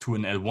 to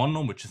an L1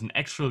 norm, which is an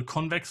actual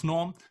convex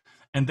norm.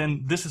 And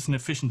then this is an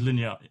efficient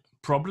linear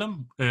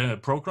program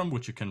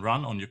which you can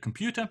run on your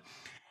computer.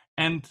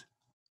 And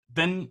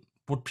then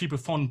what people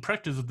found in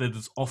practice is that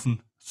it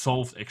often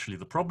solves actually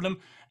the problem.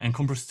 And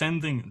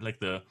compressing,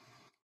 like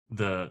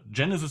the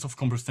genesis of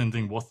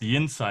compressing was the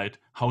insight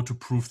how to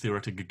prove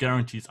theoretical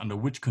guarantees under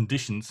which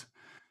conditions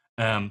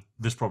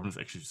this problem is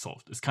actually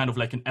solved. It's kind of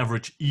like an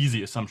average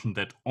easy assumption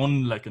that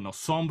on like an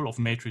ensemble of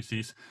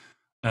matrices,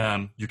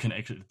 you can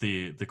actually,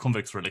 the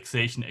convex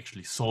relaxation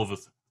actually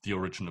solves the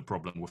original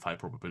problem with high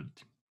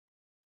probability.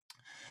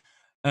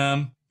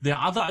 There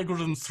are other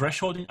algorithms,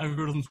 thresholding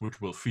algorithms, which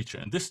will feature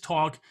in this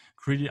talk,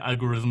 greedy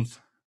algorithms.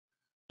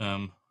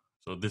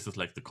 So this is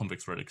like the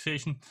convex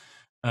relaxation.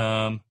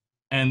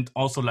 And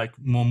also like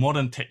more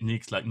modern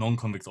techniques like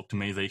non-convex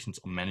optimizations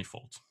or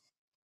manifolds.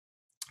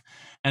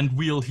 And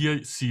we'll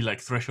here see like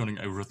thresholding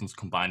algorithms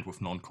combined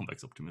with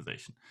non-convex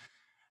optimization.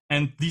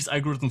 And these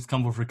algorithms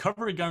come with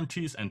recovery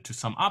guarantees. And to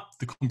sum up,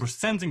 the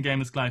compressing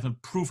game is going to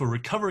prove a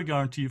recovery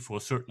guarantee for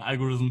a certain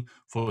algorithm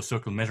for a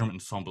circle measurement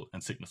ensemble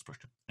and signal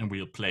pressure. And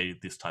we'll play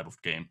this type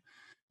of game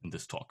in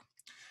this talk.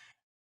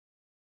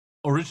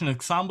 Original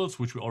examples,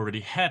 which we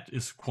already had,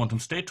 is quantum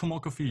state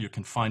tomography. You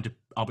can find the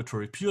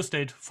arbitrary pure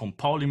state from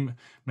Pauli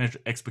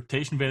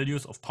expectation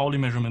values of Pauli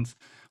measurements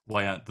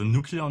via the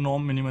nuclear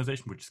norm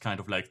minimization, which is kind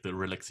of like the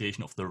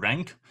relaxation of the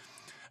rank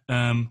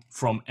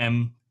from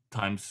m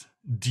times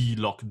d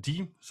log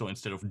d, so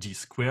instead of d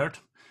squared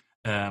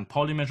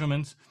Pauli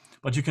measurements.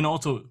 But you can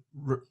also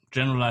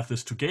generalize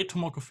this to gate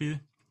tomography.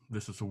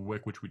 This is a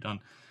work which we done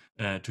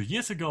 2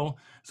 years ago.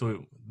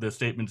 So the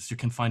statement is you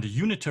can find a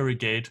unitary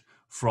gate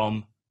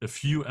from a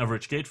few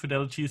average gate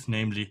fidelities,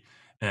 namely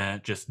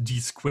just d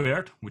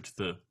squared, which is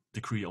the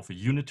degree of a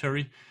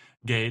unitary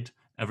gate,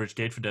 average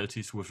gate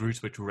fidelities with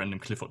respect to random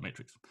Clifford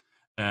matrix,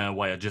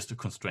 via just a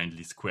constrained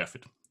least square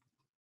fit.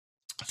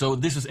 So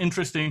this is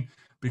interesting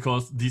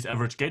because these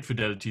average gate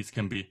fidelities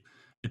can be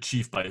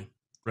achieved by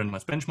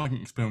randomized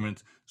benchmarking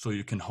experiments. So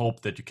you can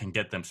hope that you can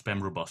get them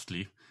spam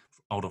robustly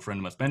out of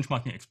randomized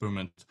benchmarking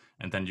experiments,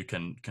 and then you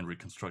can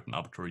reconstruct an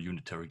arbitrary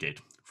unitary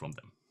gate from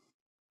them.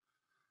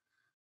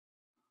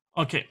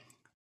 Okay,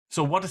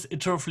 so what is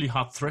iteratively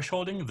hard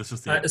thresholding? This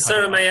is the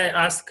sir, may I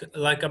ask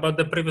like about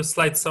the previous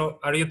slide? So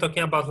are you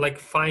talking about like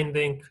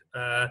finding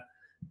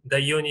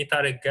the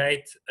unitary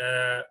gate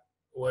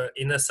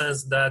in a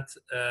sense that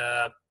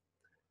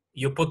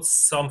you put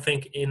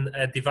something in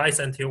a device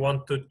and you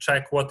want to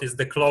check what is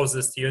the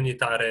closest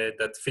unitary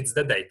that fits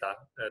the data?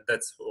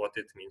 That's what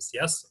it means,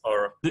 yes?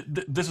 Or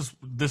this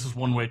is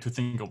one way to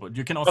think of it.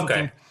 You can also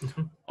think,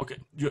 okay,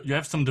 you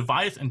have some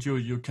device and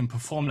you can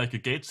perform like a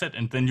gate set,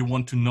 and then you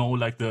want to know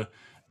like the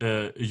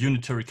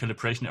unitary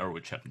calibration error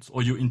which happens,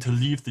 or you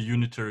interleave the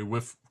unitary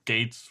with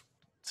gates,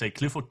 say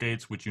Clifford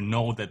gates, which you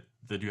know that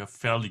you have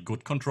fairly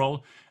good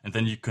control, and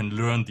then you can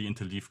learn the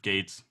interleave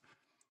gates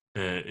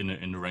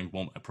in the rank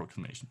 1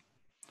 approximation.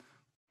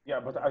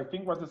 Yeah, but I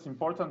think what is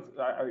important,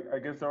 I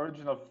guess the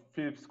origin of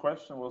Philip's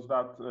question was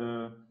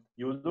that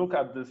you look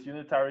at this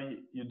unitary,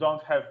 you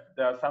don't have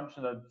the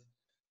assumption that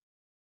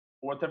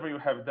whatever you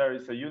have there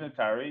is a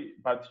unitary,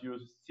 but you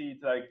see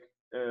it like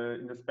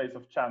in the space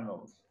of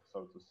channels,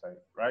 so to say,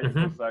 right?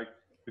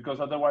 Because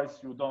otherwise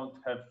you don't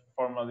have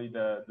formally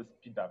the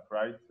speed up,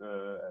 right?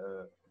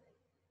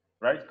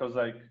 Right? Because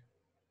like,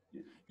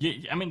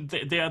 yeah, I mean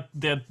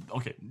they're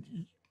okay.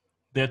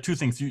 There are two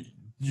things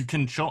you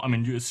can show. I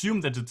mean, you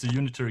assume that it's a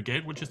unitary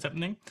gate which is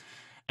happening,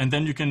 and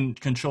then you can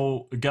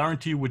show a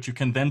guarantee which you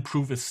can then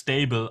prove is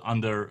stable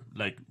under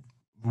like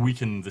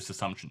weaken this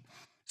assumption.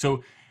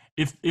 So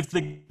if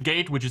the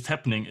gate which is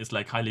happening is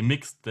like highly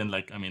mixed, then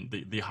like I mean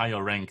the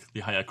higher rank, the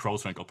higher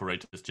cross rank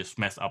operators just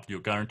mess up your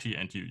guarantee,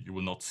 and you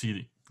will not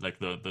see like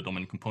the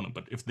dominant component.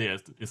 But if there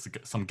is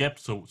some gap,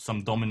 so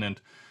some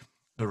dominant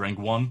rank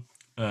 1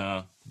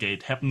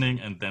 gate happening,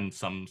 and then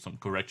some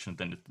correction,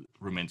 then it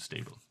remains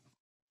stable.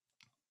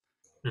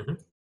 So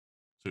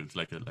it's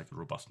like a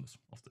robustness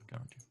of the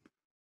guarantee.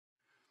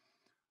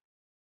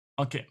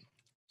 Okay,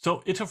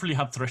 so iteratively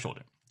hard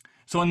thresholding.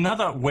 So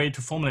another way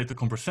to formulate the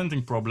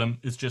compressing problem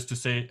is just to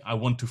say I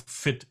want to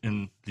fit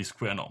in the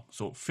square norm.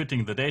 So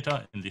fitting the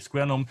data in the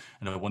square norm,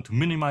 and I want to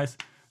minimize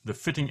the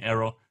fitting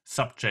error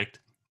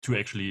subject to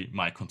actually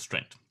my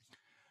constraint.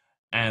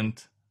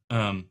 And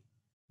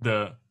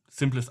the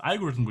simplest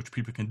algorithm which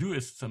people can do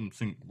is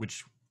something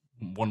which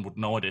one would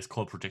nowadays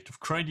call projective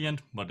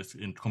gradient, but it's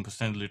in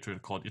compressing literature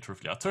called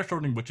iteratively hard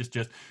thresholding, which is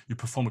just you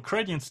perform a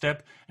gradient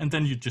step and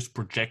then you just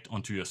project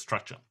onto your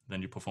structure.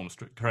 Then you perform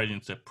a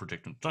gradient step,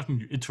 project on structure,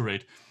 you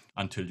iterate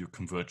until you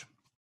converge.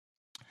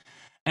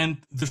 And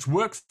this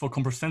works for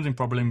compressed sensing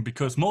problem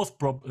because most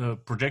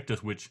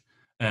projectors which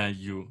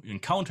you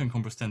encounter in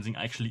compressed sensing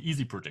are actually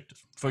easy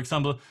projectors. For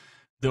example,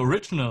 the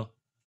original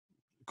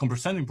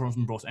compressed sensing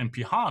problem was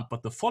NP hard,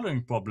 but the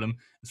following problem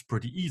is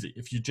pretty easy.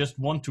 If you just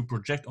want to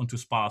project onto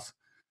sparse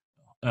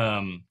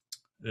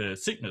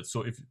signals,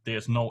 so if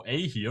there's no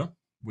A here,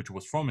 which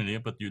was formerly,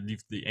 but you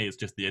leave the A as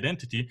just the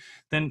identity,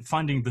 then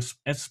finding this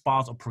as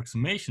sparse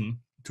approximation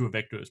to a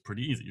vector is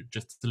pretty easy. You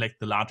just select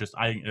the largest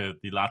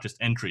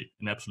entry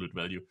in absolute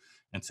value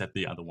and set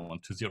the other one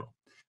to 0.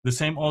 The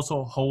same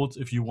also holds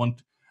if you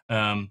want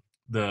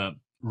the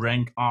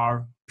rank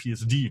R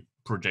PSD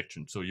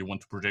projection. So you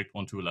want to project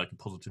onto like a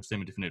positive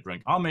semi-definite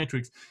rank R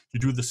matrix. You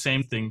do the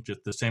same thing,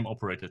 just the same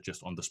operator,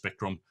 just on the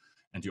spectrum,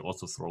 and you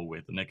also throw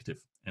away the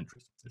negative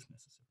entries if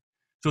necessary.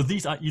 So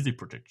these are easy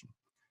projection.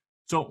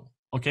 So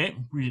okay,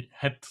 we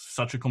had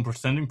such a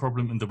compressed sensing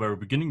problem in the very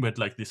beginning. We had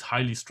like this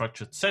highly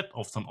structured set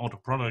of some outer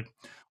product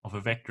of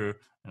a vector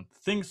and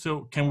things.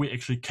 So can we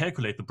actually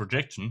calculate the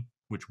projection,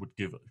 which would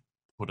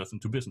put us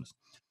into business?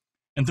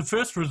 And the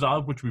first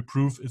result which we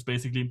prove is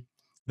basically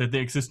that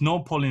there exists no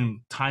polynomial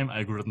time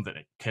algorithm that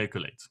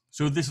calculates.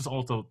 So this is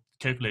also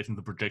calculating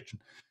the projection.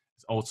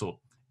 It's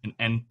also an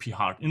NP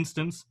hard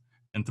instance.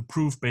 And the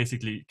proof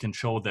basically can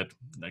show that,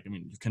 like, I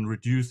mean, you can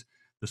reduce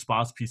the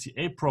sparse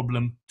PCA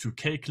problem to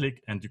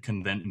K-click, and you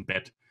can then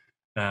embed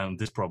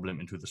this problem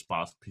into the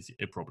sparse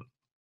PCA problem.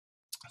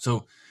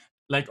 So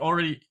like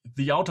already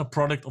the outer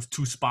product of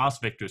two sparse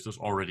vectors is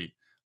already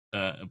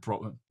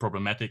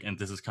problematic, and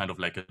this is kind of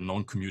like a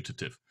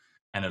non-commutative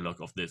analog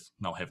of this,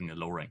 now having a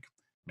low rank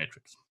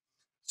matrix.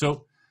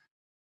 So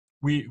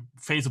we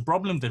face a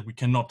problem that we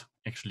cannot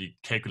actually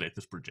calculate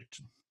this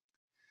projection.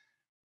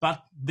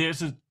 But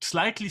there's a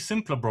slightly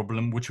simpler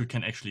problem which we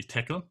can actually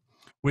tackle,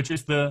 which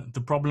is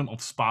the problem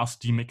of sparse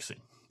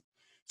demixing.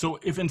 So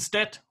if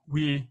instead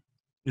we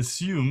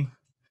assume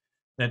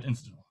that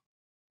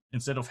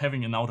instead of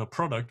having an outer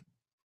product,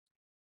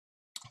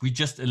 we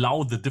just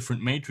allow the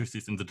different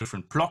matrices in the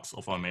different blocks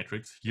of our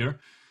matrix here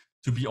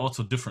to be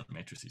also different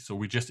matrices. So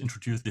we just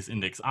introduce this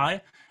index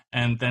I,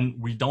 and then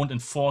we don't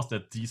enforce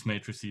that these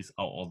matrices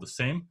are all the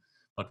same,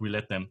 but we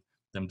let them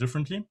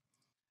differently.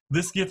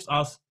 This gives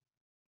us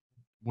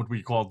what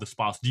we call the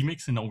sparse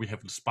demixing. Now we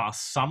have the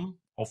sparse sum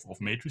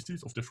of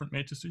matrices, of different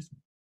matrices.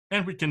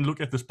 And we can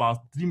look at the sparse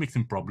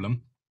demixing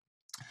problem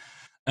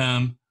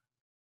and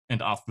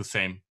ask the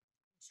same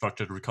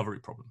structured recovery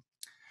problem.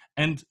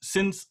 And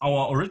since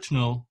our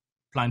original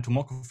blind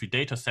tomography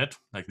data set,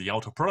 like the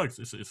outer products,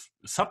 is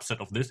a subset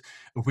of this,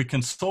 if we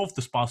can solve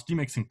the sparse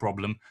demixing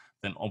problem,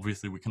 then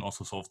obviously we can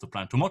also solve the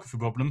blind tomography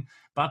problem,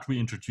 but we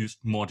introduced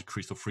more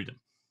degrees of freedom.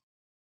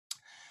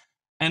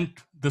 And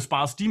the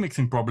sparse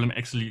demixing problem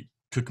actually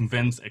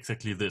circumvents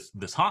exactly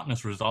this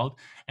hardness result,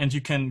 and you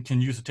can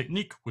use a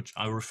technique which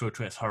I refer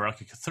to as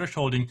hierarchical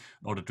thresholding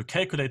in order to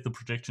calculate the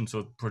projection.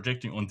 So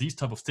projecting on these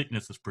type of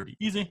thickness is pretty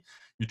easy.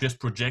 You just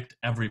project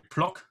every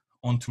block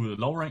onto a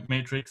low rank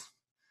matrix,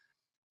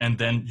 and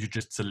then you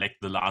just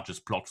select the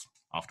largest blocks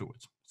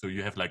afterwards. So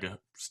you have like a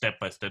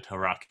step-by-step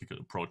hierarchical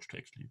approach to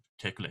actually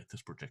calculate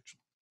this projection.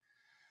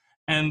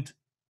 And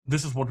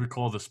this is what we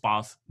call the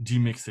sparse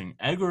demixing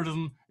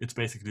algorithm. It's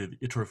basically the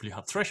iteratively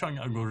hard thresholding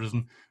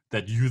algorithm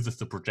that uses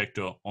the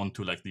projector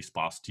onto like the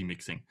sparse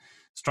demixing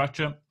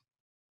structure.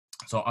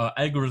 So our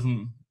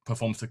algorithm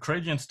performs the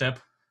gradient step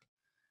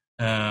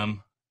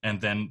and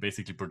then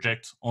basically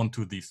projects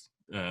onto these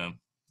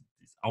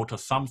outer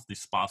sums,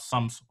 these sparse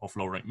sums of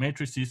low rank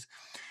matrices.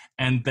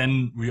 And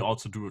then we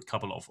also do a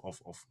couple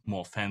of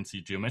more fancy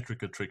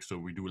geometrical tricks. So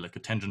we do like a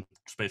tangent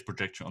space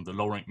projection on the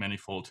low rank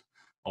manifold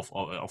of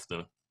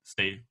the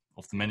state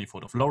of the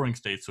manifold of lowering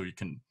states, so you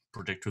can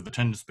project to the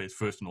tangent space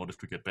first in order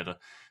to get better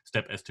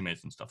step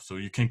estimates and stuff. So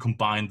you can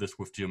combine this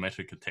with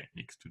geometrical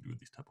techniques to do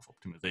this type of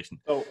optimization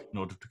in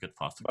order to get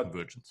faster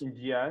convergence. In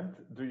the end,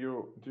 do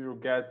you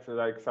get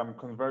like some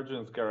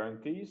convergence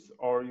guarantees,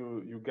 or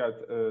you get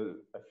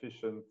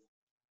efficient?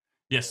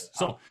 Yes.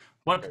 So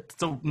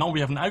so now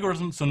we have an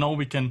algorithm. So now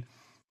we can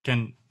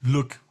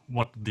look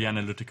what the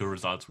analytical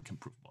results we can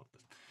prove about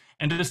this.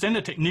 And the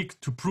standard technique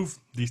to prove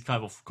these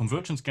type of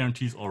convergence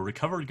guarantees or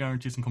recovery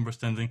guarantees in compressed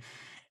sensing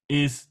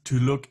is to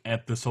look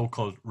at the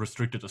so-called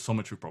restricted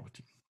isometry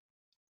property.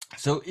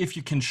 So if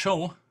you can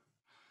show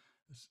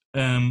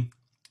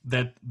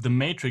that the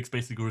matrix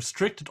basically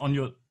restricted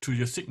to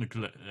your signal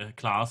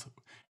class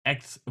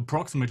acts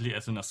approximately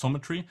as an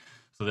isometry,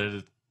 so that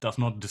it does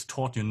not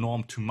distort your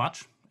norm too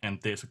much, and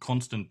there's a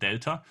constant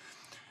delta,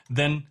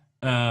 then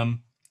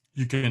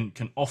you can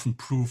often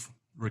prove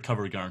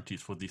recovery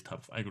guarantees for these type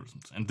of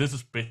algorithms. And this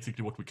is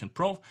basically what we can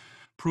prove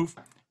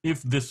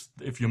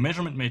if your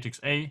measurement matrix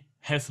A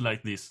has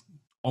like this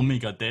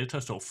omega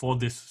delta, so for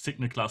this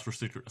signal class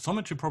restricted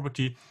isometry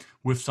property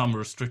with some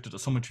restricted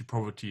isometry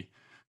property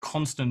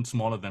constant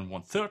smaller than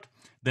 1/3,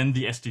 then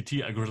the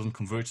SDT algorithm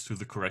converges to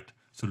the correct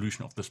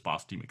solution of the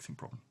sparse demixing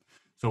problem.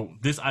 So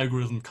this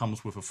algorithm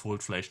comes with a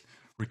full-fledged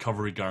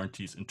recovery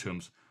guarantees in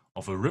terms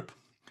of a RIP.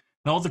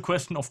 Now the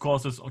question, of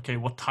course, is, okay,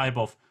 what type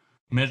of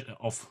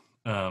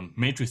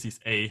matrices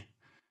A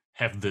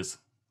have this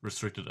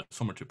restricted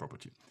isometry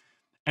property.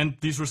 And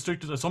this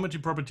restricted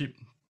isometry property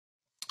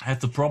has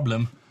the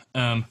problem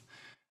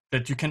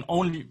that you can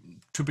only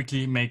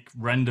typically make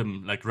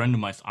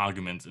randomized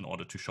arguments in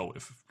order to show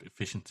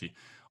efficiency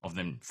of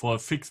them. For a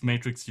fixed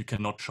matrix, you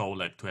cannot show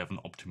to have an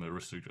optimal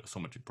restricted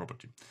isometry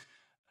property.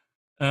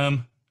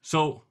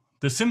 So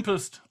the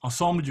simplest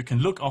ensemble you can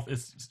look of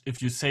is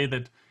if you say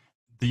that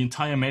the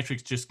entire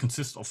matrix just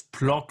consists of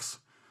blocks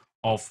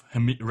of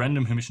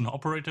random Hermitian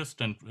operators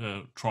then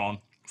drawn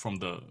from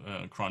the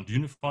current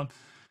uniform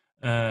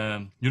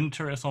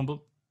unitary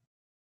ensemble,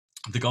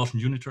 the Gaussian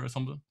unitary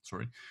ensemble,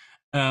 sorry.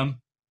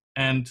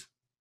 And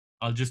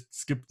I'll just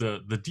skip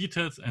the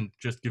details and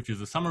just give you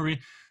the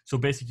summary. So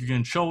basically you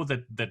can show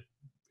that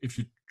if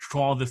you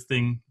draw this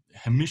thing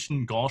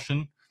Hermitian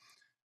Gaussian,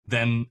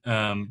 then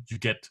you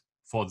get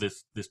for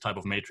this type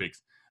of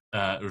matrix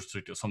a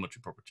restricted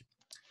isometry property.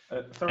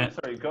 Sorry.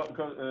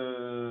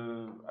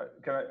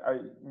 I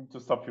need to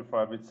stop you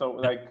for a bit. So,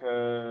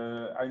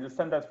 I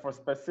understand that for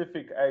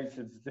specific A's,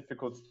 it's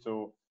difficult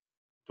to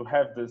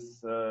have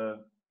this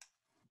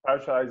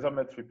partial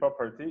isometry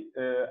property,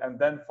 and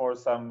then for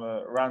some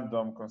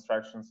random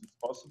constructions, it's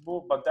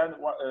possible. But then,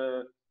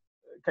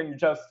 can you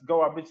just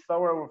go a bit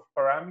slower with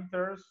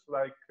parameters?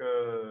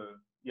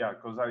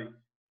 Because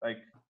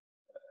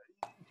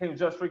can you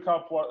just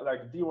recap what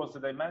D was the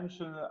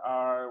dimension,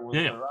 R was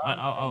the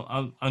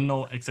rank? I'll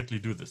know exactly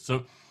do this.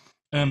 So,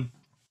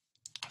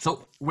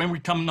 so when we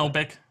come now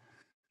back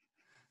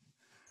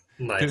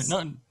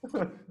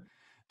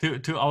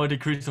to our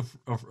degrees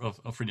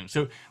of freedom,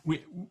 so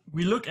we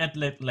look at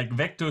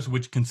vectors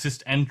which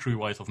consist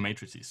entry-wise of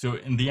matrices. So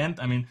in the end,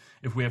 I mean,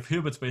 if we have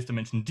Hilbert space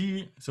dimension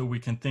D, so we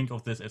can think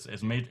of this as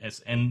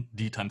n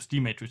D times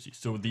D matrices.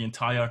 So the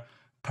entire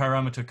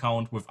parameter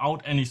count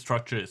without any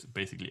structure is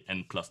basically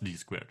n plus d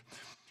squared.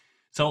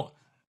 So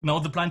now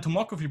the blind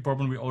tomography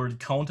problem we already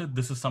counted.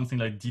 This is something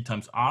like d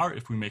times r.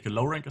 If we make a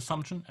low rank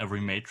assumption,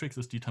 every matrix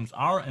is d times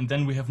r, and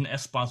then we have an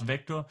s sparse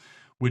vector,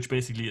 which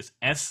basically is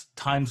s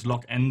times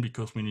log n,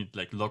 because we need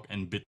log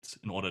n bits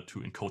in order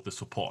to encode the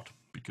support,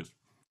 because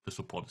the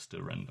support is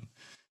still random.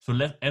 So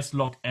let s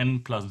log n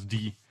plus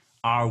d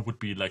r would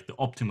be the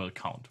optimal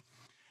count.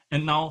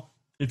 And now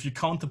if you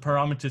count the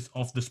parameters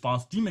of the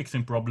sparse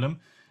demixing problem,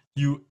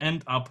 you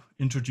end up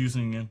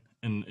introducing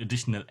an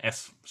additional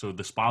s, so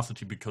the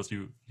sparsity, because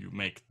you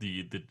make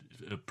the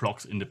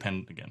blocks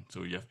independent again.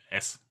 So you have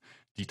s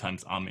d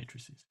times r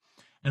matrices.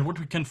 And what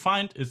we can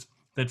find is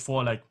that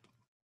for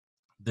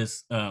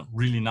this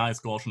really nice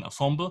Gaussian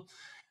ensemble,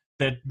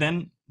 that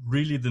then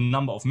really the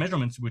number of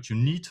measurements which you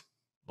need,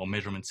 or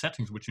measurement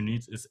settings which you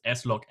need, is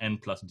s log n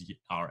plus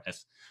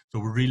drs. So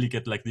we really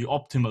get the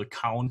optimal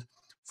count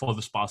for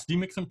the sparse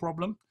demixing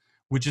problem,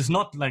 which is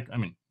not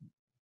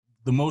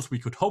the most we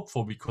could hope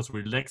for, because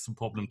we relax the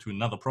problem to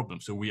another problem.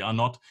 So we are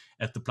not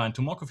at the blind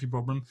tomography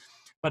problem,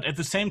 but at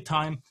the same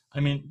time, I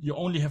mean, you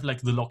only have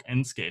the log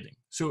n scaling.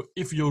 So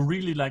if you're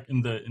really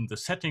in the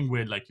setting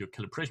where your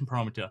calibration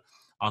parameter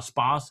are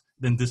sparse,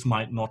 then this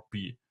might not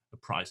be a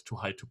price too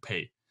high to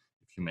pay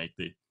if you make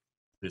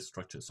this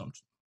structure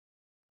assumption.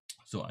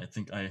 So I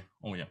think I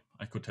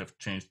could have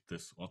changed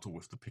this also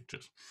with the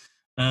pictures.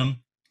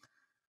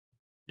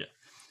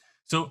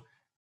 So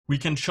we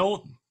can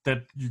show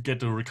that you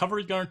get a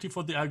recovery guarantee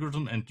for the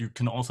algorithm, and you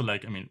can also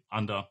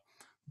under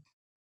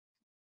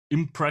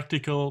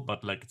impractical,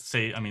 but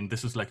say,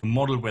 this is a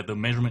model where the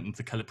measurement and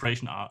the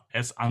calibration are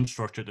as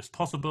unstructured as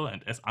possible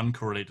and as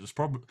uncorrelated as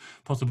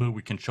possible.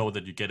 We can show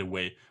that you get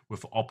away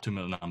with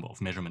optimal number of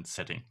measurement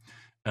setting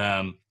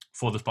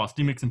for the sparse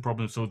demixing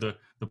problem. So the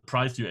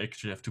price you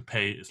actually have to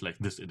pay is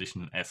this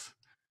additional s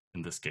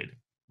in the scaling,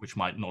 which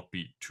might not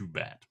be too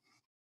bad.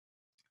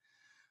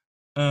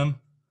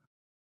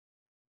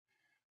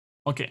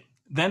 Okay,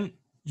 then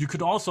you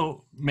could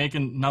also make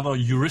another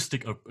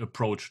heuristic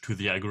approach to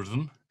the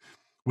algorithm,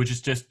 which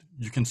is just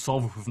you can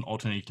solve it with an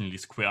alternating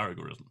least square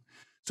algorithm.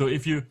 So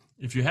if you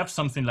have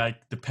something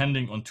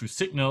depending on two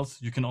signals,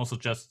 you can also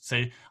just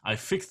say, I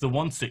fix the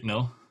one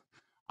signal,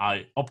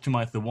 I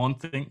optimize the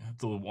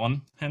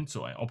one hand,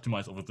 so I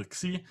optimize over the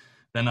xi,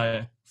 then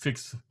I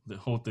fix the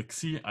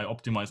xi, I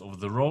optimize over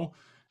the rho,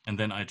 and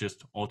then I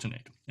just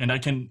alternate. And I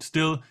can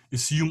still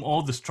assume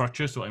all the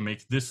structures, so I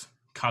make this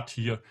cut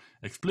here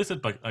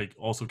explicit, but I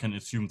also can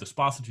assume the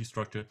sparsity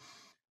structure,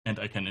 and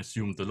I can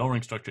assume the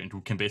lowering structure, and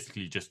we can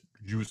basically just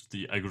use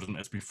the algorithm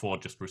as before,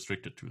 just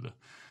restricted to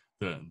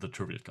the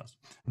trivial class.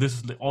 this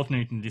is the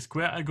alternating least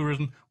square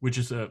algorithm, which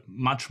is a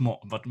much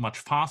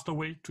faster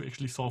way to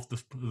actually solve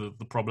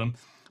the problem.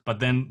 But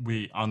then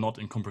we are not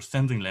in compressed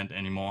sensing land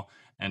anymore,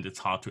 and it's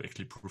hard to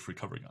actually prove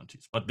recovery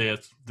guarantees. But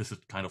this is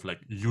kind of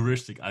like a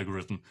heuristic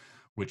algorithm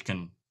which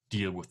can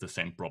deal with the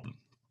same problem.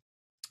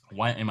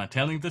 Why am I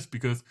telling this?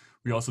 Because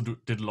we also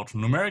did a lot of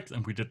numerics,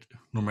 and we did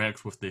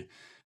numerics with the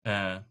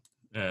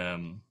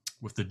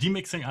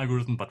demixing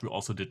algorithm, but we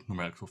also did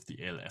numerics with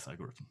the ALS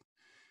algorithm.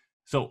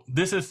 So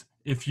this is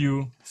if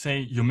you say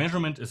your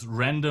measurement is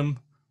random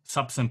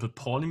subsample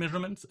Pauli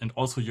measurements, and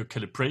also your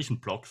calibration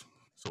blocks,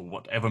 so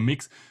whatever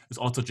mix is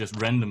also just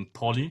random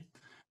Pauli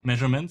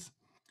measurements.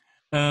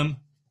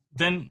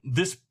 Then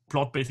this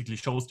plot basically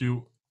shows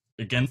you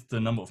against the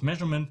number of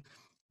measurement,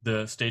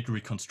 the state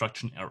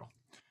reconstruction error.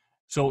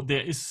 So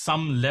there is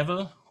some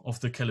level of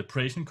the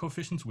calibration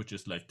coefficients, which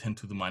is like 10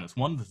 to the minus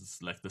 1. This is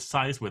like the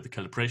size where the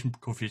calibration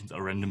coefficients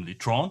are randomly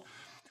drawn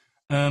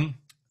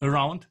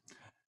around.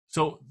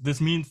 So this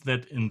means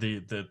that in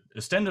the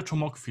standard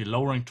tomography,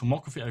 lowering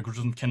tomography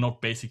algorithm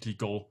cannot basically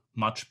go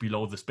much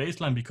below this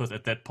baseline, because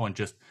at that point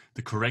just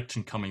the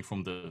correction coming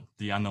from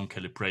the unknown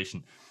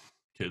calibration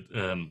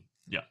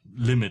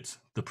limits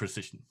the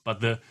precision.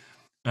 But the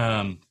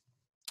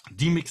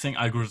demixing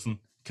algorithm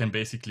can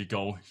basically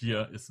go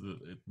here.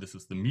 This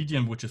is the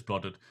median, which is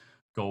plotted,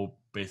 go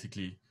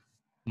basically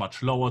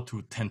much lower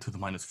to 10 to the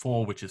minus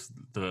 4, which is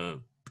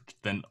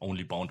then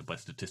only bounded by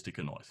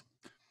statistical noise.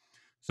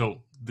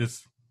 So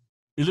this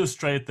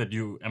illustrate that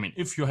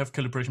if you have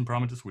calibration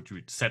parameters, which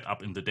we set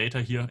up in the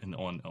data here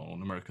on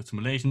numerical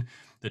simulation,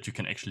 that you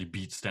can actually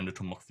beat standard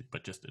tomography by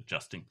just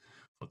adjusting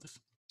for this.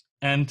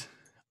 And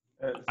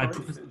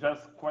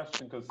just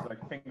question, because like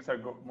things are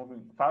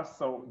moving fast.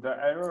 So the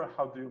error,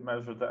 how do you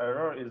measure the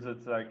error? Is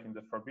it like in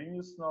the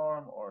Frobenius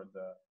norm or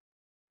the?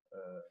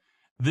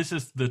 This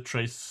is the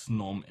trace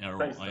norm error.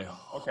 Trace norm.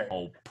 Okay.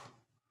 Hope.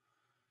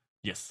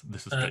 Yes,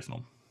 this is trace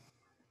norm.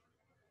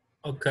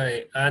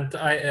 Okay, and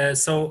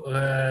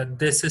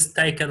this is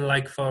taken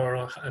like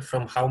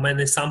from how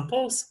many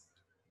samples?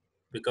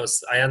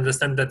 Because I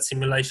understand that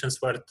simulations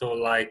were to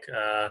like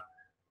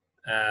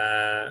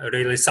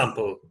really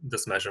sample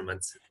these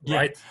measurements,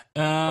 right?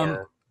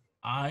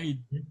 I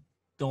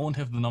don't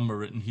have the number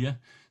written here.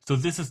 So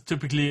this is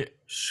typically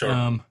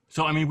sure.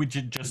 So we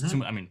just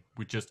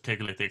we just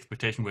calculate the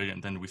expectation value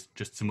and then we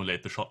just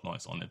simulate the shot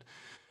noise on it.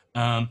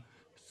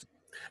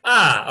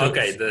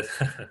 Okay.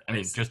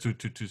 Just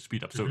to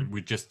speed up. So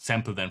we just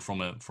sample then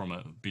from a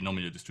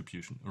binomial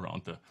distribution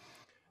around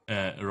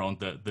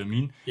the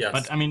mean. Yes.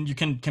 But you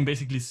can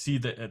basically see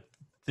that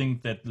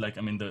think that like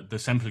the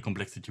sample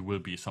complexity will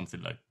be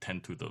something like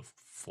 10 to the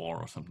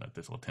 4 or something like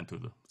this, or 10 to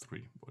the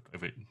 3,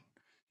 whatever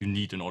you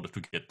need in order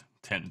to get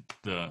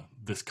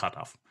this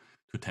cutoff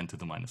to 10 to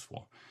the minus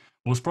 4.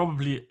 Most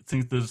probably,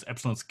 since this is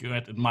epsilon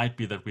squared, it might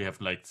be that we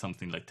have like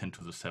something like 10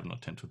 to the 7 or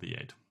 10 to the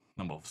 8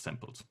 number of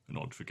samples in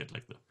order to get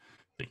like the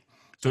thing.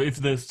 So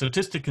if the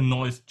statistical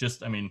noise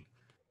just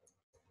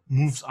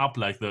moves up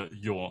like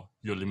your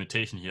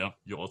limitation here,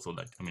 you also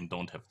like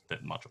don't have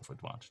that much of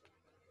advantage.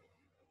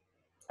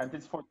 And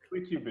it's for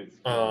 3 qubits,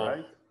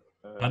 right?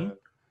 Pardon?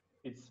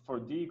 It's for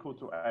d equal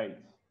to 8,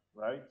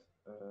 right?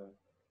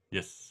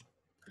 Yes.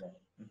 Yeah.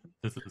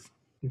 This is.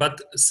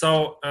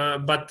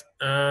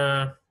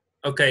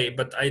 Okay,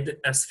 but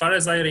as far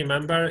as I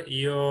remember,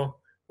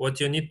 what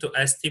you need to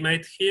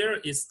estimate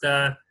here is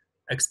the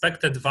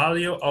expected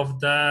value of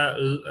the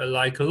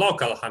like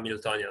local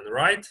Hamiltonian,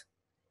 right?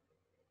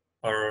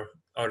 Or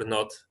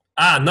not?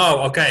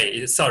 No.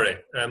 Okay, sorry,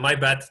 my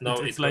bad. No,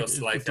 it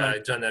was like a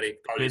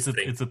generic Pauli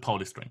string. It's a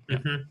Pauli string. Yeah.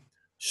 Mm-hmm.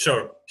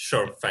 Sure.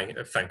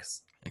 Yeah.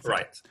 Thanks. Exactly.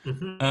 Right.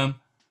 Mm-hmm.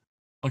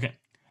 Okay.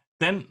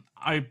 Then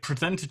I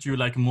presented you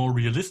like a more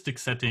realistic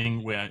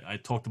setting where I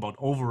talked about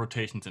over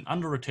rotations and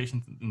under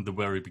rotations in the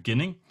very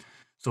beginning.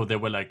 So they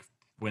were like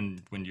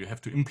when you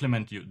have to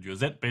implement your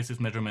Z basis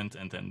measurements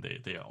and then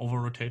they are over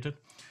rotated.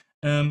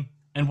 And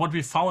what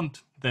we found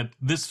that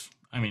this,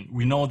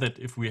 we know that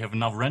if we have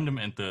enough random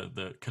and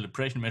the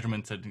calibration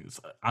measurement setting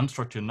is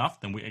unstructured enough,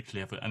 then we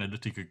actually have an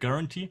analytical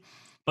guarantee.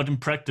 But in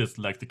practice,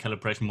 like the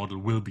calibration model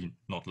will be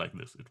not like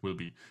this. It will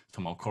be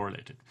somehow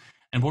correlated.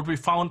 And what we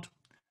found,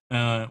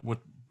 what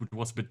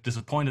was a bit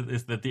disappointed,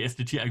 is that the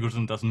SDT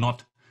algorithm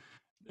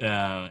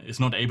is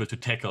not able to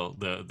tackle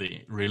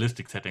the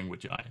realistic setting,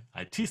 which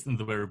I teased in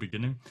the very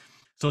beginning.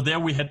 So there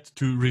we had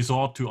to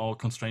resort to our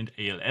constrained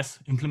ALS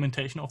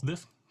implementation of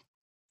this.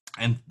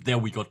 And there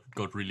we got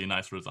really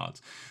nice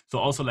results. So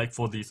also like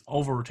for these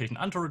over rotation,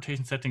 under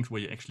rotation settings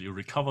where you actually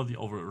recover the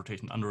over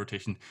rotation, under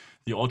rotation,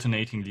 the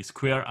alternatingly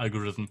square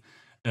algorithm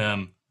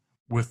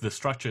with the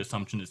structure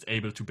assumption is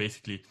able to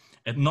basically,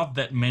 at not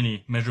that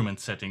many measurement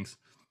settings,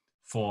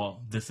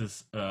 this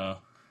is 4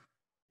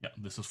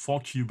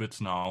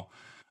 qubits now,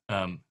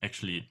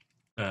 actually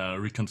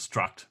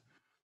reconstruct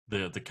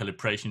the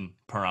calibration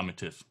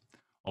parameters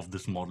of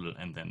this model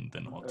and then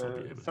also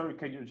be able. Sorry,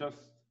 can you just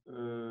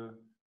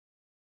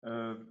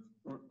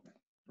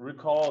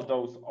recall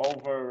those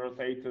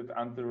over-rotated,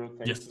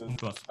 under-rotated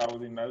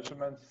Pauli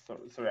measurements?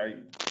 Sorry,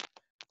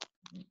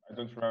 I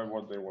don't remember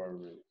what they were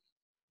really.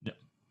 Yeah,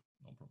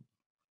 no problem.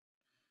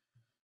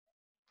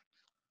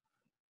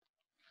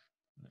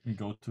 Let me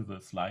go to the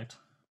slide.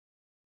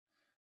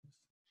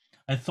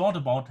 I thought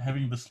about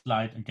having the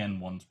slide again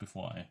once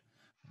before I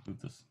do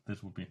this.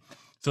 This would be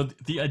so.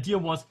 The idea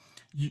was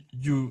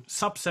you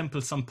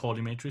subsample some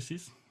Pauli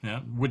matrices,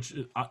 which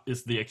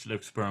is the actual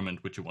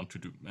experiment which you want to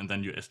do, and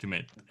then you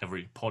estimate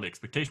every Pauli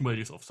expectation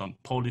values of some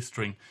Pauli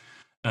string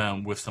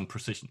with some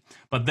precision.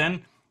 But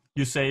then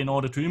you say in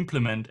order to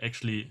implement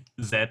actually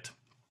Z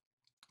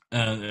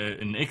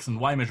in X and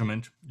Y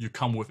measurement, you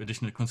come with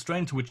additional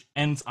constraints, which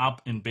ends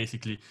up in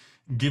basically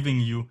giving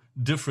you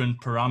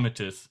different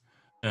parameters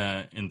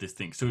in this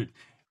thing. So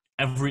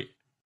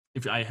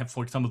if I have,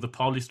 for example, the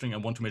Pauli string, I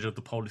want to measure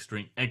the Pauli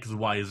string x,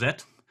 y, z,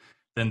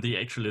 then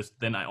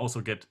then I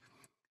also get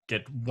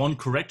one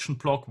correction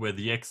block where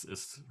the x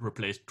is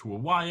replaced to a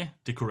y,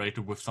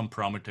 decorated with some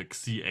parameter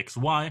c, x,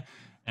 y,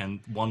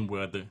 and one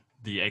where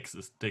the x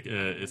is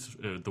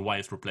the y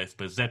is replaced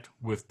by z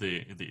with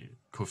the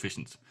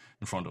coefficients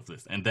in front of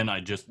this, and then I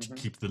just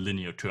keep the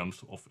linear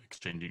terms of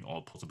exchanging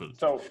all possibilities.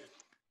 So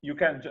you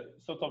can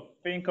sort of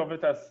think of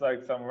it as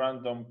like some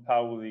random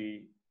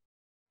Pauli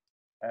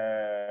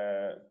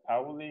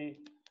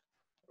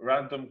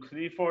random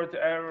Clifford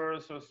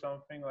errors or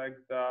something like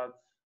that,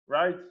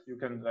 right? You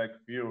can like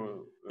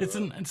view. It's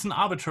an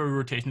arbitrary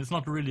rotation. It's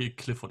not really a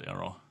Clifford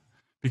error,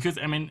 because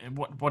I mean,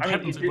 what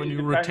happens when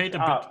you rotate a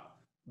bit?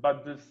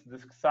 But this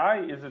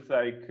psi, is it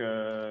like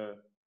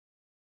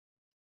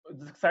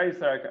this psi is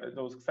like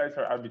those psi's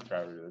are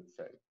arbitrary, let's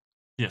say.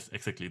 Yes,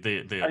 exactly.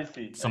 They are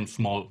some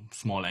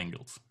small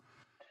angles.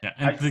 Yeah,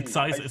 and the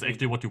size is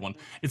actually what you want.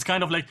 It's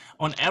kind of like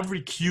on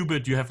every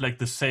qubit you have like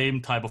the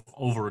same type of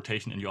over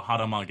rotation in your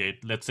Hadamard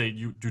gate. Let's say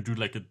you do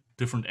like a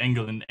different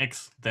angle in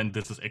x, then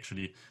this is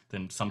actually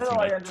then something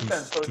like I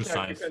understand. two So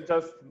sides. you can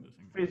just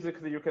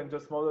physically you can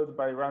just model it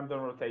by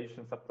random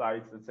rotations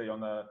applied, let's say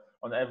on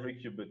every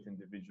qubit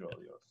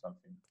individually or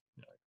something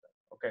like that.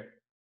 Okay.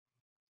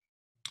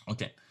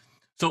 Okay.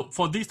 So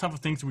for these type of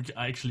things, we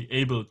are actually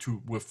able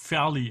to with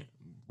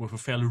a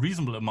fairly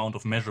reasonable amount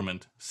of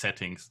measurement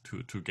settings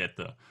to get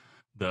the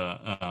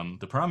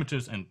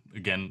parameters, and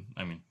again,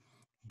 I mean,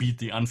 beat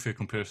the unfair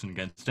comparison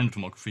against standard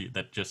tomography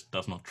that just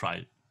does not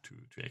try to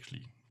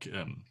actually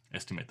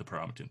estimate the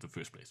parameter in the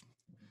first place.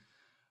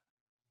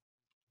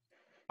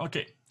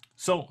 Okay,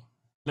 so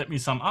let me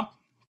sum up.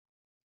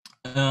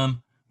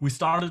 We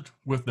started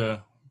with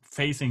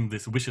facing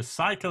this vicious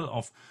cycle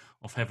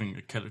of having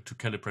to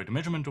calibrate a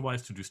measurement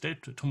device to do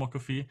state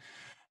tomography.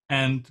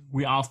 And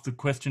we asked the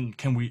question,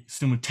 can we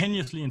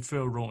simultaneously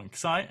infer rho and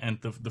psi? And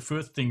the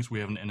first things,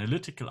 we have an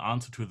analytical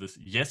answer to this,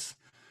 yes,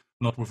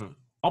 not with an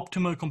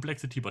optimal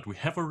complexity, but we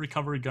have a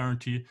recovery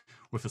guarantee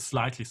with a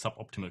slightly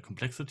suboptimal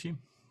complexity.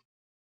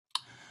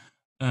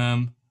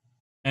 And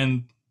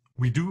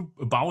we do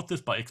about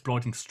this by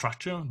exploiting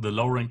structure, the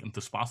low rank and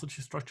the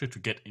sparsity structure, to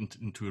get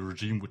into a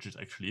regime which is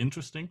actually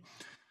interesting.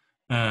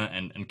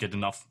 And get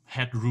enough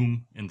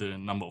headroom in the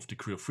number of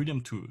degree of freedom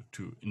to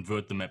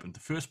invert the map in the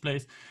first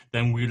place.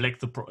 Then we relax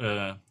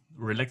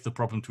the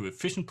problem to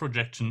efficient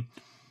projection.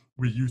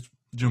 We use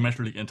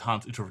geometrically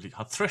enhanced iteratively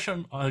hard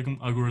threshold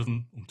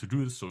algorithm to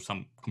do this, so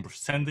some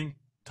compressing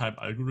type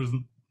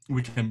algorithm.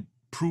 We can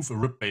prove a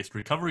RIP-based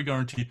recovery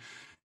guarantee,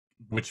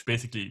 which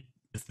basically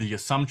is the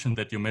assumption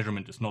that your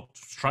measurement is not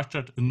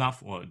structured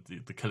enough, or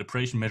the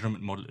calibration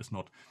measurement model is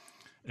not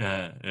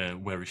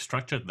very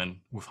structured.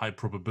 Then with high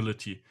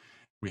probability,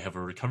 we have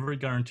a recovery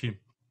guarantee.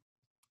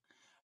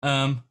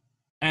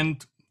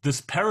 And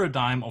this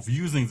paradigm of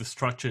using the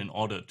structure in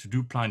order to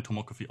do blind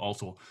tomography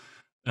also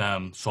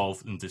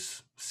solved in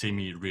this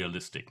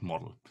semi-realistic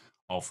model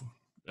of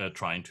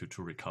trying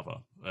to recover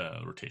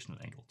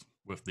rotational angles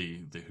with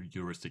the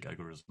heuristic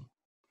algorithm.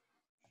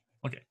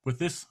 Okay, with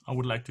this, I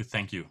would like to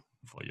thank you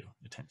for your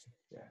attention.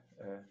 Yeah,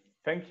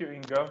 thank you,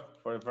 Ingo,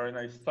 for a very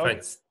nice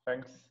talk.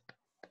 Thanks.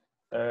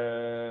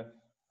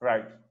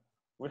 Right.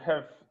 We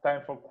have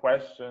time for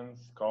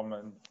questions,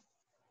 comments.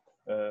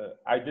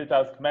 I did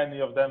ask many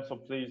of them, so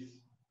please,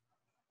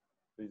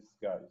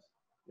 guys.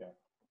 Yeah.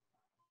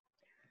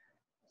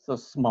 So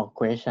small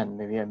question,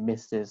 maybe I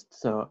missed this.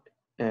 So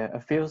a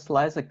few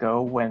slides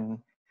ago,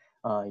 when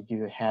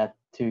you had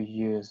to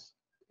use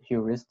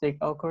heuristic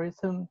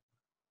algorithm.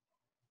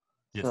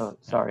 Yes. So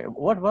sorry,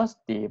 what was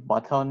the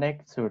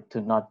bottleneck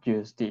to not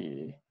use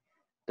the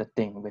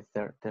thing with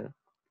the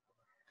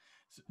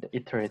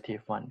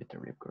iterative one with the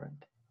RIP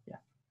current? Yeah.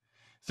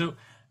 So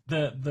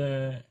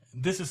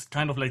this is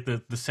kind of like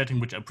the setting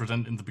which I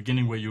present in the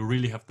beginning, where you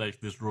really have like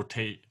this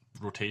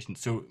rotation.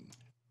 So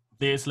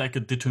there's like a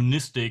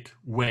deterministic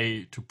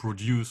way to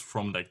produce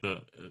from like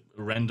the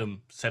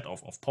random set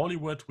of Pauli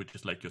words, which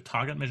is like your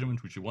target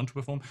measurement, which you want to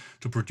perform,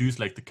 to produce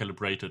like the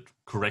calibrated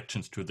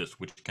corrections to this,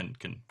 which can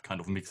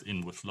kind of mix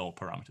in with lower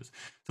parameters.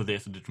 So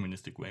there's a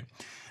deterministic way.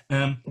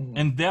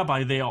 And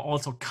thereby they are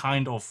also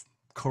kind of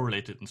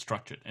correlated and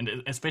structured. And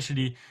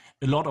especially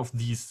a lot of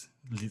these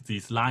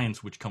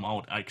lines which come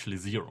out are actually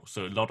zero.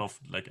 So a lot of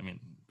like, I mean,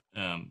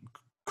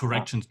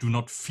 corrections do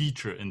not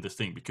feature in this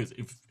thing, because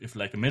if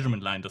like a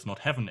measurement line does not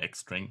have an X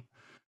string,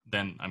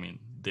 then I mean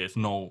there's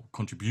no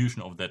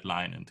contribution of that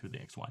line into the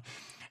XY.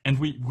 And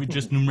we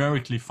just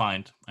numerically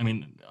find, I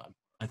mean,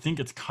 I think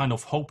it's kind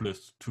of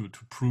hopeless to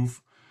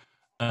prove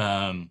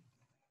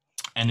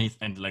any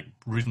and like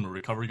reasonable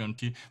recovery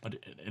guarantee, but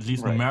at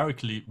least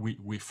numerically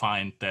we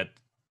find that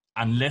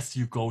unless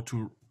you go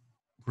to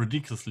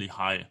ridiculously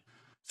high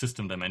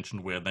system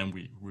dimension, where then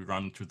we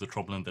run into the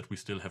problem that we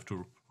still have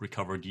to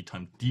recover D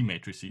times D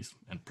matrices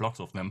and blocks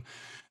of them,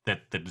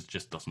 that it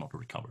just does not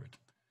recover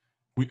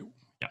it.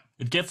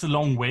 it gets a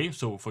long way.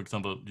 So, for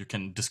example, you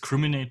can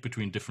discriminate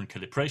between different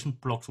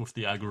calibration blocks with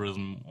the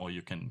algorithm, or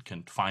you can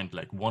find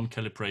like one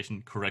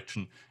calibration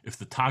correction if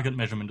the target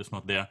measurement is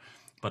not there.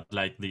 But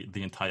like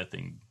the entire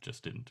thing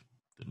just didn't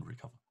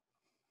recover.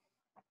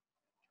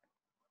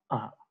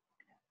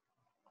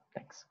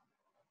 Thanks.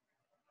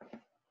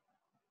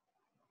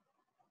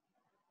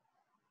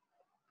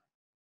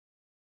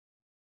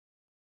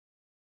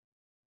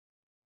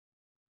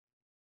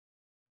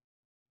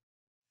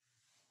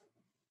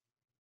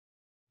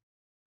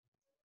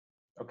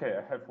 Okay,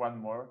 I have one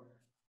more.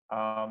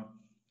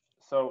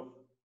 So,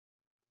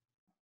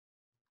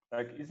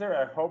 like, is there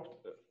a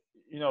hope,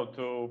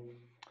 to,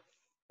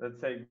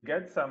 let's say,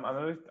 get some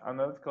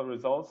analytical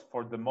results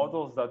for the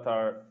models that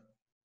are,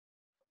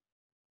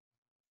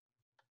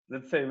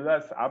 let's say,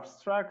 less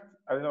abstract?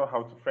 I don't know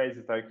how to phrase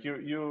it. Like,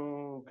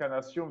 you can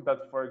assume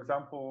that, for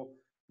example,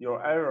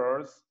 your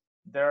errors,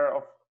 they're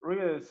of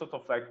really sort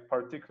of like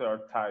particular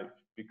type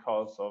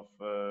because of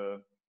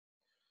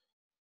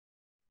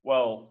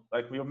well,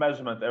 like your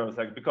measurement errors,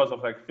 like because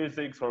of like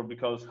physics, or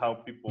because how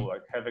people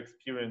like have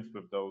experience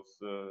with those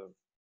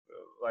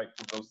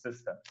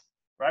systems,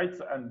 right?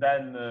 And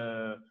then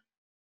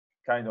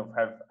kind of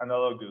have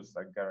analogous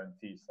like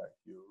guarantees, like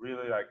you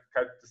really like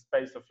cut the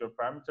space of your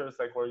parameters,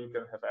 like where you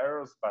can have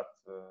errors, but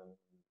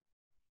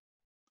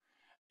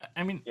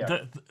I mean,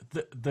 yeah.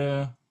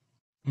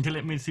 Okay,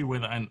 let me see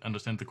whether I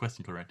understand the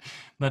question correct.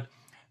 But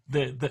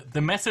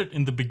the method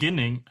in the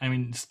beginning, I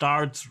mean,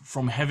 starts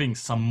from having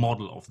some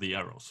model of the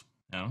arrows.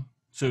 Yeah.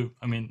 So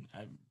I mean,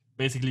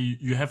 basically,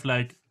 you have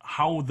like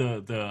how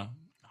the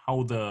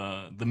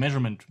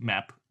measurement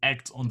map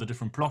acts on the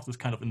different blocks is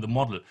kind of in the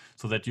model,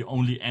 so that you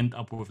only end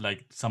up with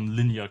like some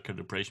linear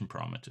calibration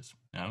parameters.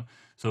 Yeah.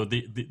 So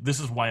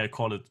this is why I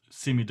call it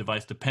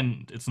semi-device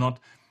dependent. It's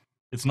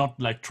not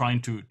like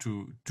trying to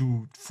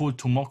do full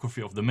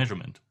tomography of the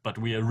measurement, but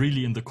we are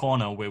really in the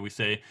corner where we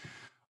say,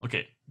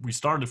 okay, we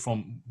started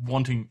from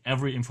wanting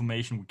every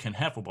information we can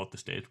have about the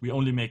state. We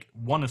only make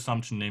one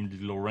assumption, namely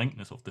low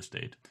rankness of the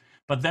state.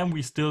 But then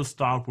we still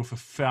start with a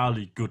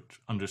fairly good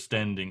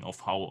understanding of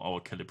how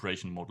our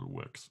calibration model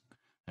works.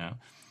 Yeah.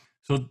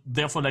 So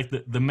therefore, like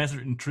the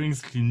method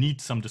intrinsically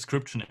needs some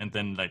description and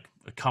then like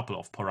a couple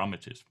of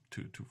parameters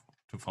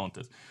to found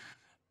this.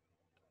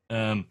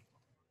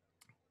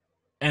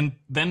 And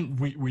then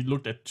we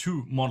looked at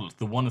two models.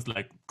 The one is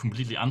like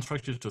completely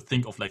unstructured, to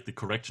think of like the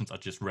corrections are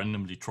just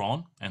randomly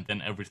drawn, and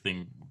then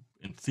everything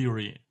in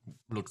theory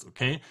looks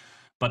okay.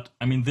 But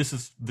I mean, this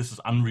is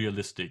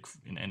unrealistic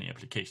in any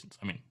applications.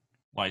 I mean,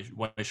 why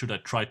should I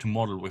try to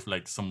model with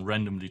like some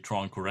randomly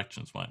drawn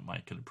corrections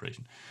my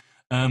calibration?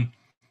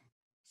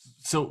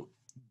 So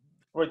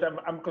wait,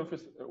 I'm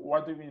confused.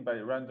 What do you mean by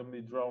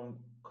randomly drawn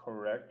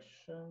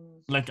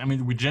corrections? Like, I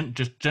mean, we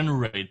just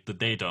generate the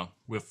data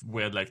with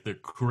where like the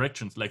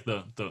corrections, like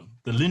the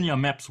linear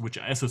maps which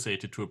are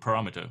associated to a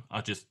parameter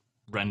are just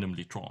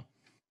randomly drawn.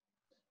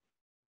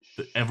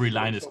 Every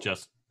line is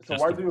just. So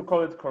why do you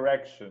call it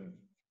correction?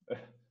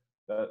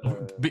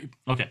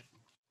 Okay.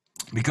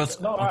 Because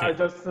no, okay.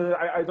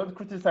 I don't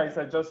criticize.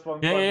 I just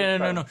want.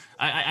 No.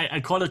 I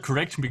call it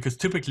correction because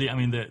typically, I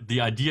mean,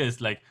 the idea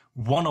is like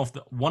one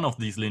of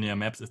these linear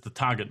maps is the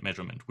target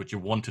measurement, which you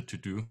wanted to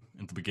do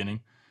in the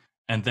beginning,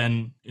 and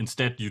then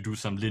instead you do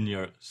some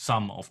linear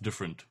sum of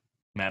different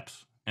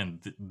maps, and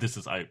this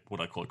is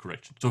what I call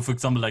correction. So, for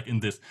example, like in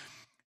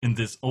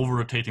this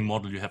over-rotating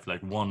model, you have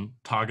like one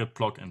target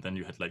block, and then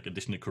you had like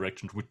additional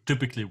corrections, which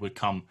typically will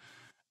come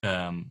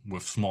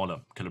with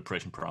smaller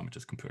calibration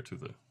parameters compared to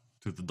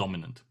the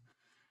dominant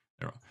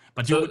error.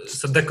 But so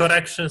the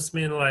corrections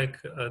mean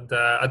like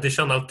the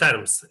additional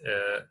terms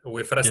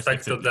with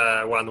respect to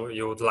the one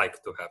you would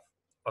like to have.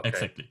 Okay,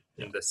 exactly.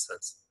 In this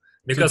sense.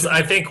 Because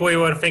I think we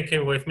were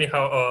thinking with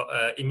Michał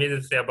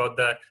immediately about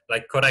the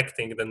like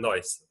correcting the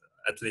noise.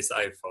 At least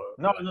I thought.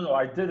 No,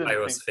 I didn't. I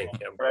was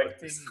thinking about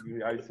this.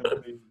 I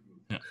simply.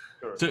 Yeah.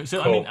 Sure.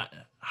 So cool. I mean,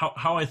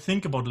 how I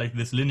think about like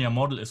this linear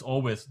model is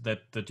always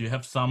that you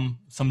have some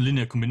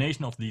linear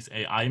combination of these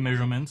AI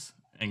measurements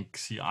and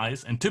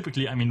CIs, and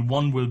typically, I mean,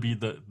 one will be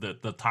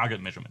the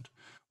target measurement.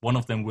 One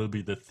of them will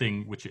be the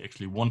thing which you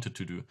actually wanted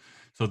to do.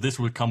 So this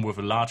will come with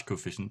a large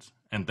coefficient,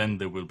 and then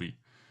there will be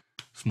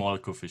smaller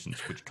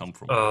coefficients which come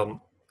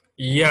from.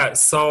 Yeah.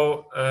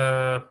 So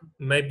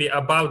maybe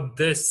about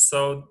this.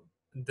 So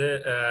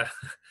the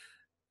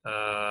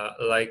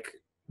like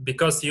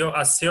because you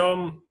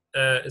assume.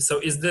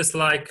 So is this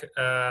like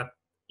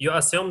you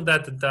assume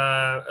that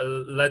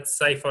the let's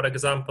say for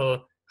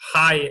example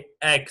high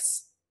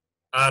X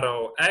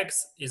arrow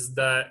X is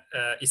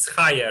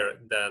higher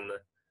than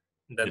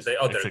yes,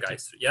 the other exactly.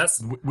 guys,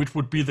 yes? Which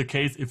would be the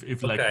case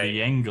if like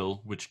the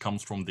angle which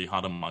comes from the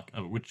Hadamard,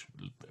 which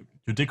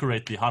you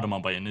decorate the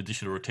Hadamard by an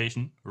additional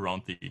rotation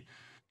around the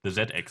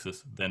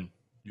Z-axis, then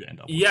you end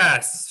up.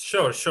 Yes,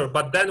 sure.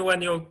 But then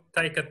when you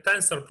take a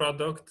tensor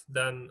product,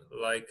 then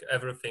like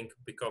everything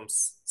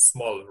becomes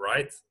small,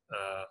 right?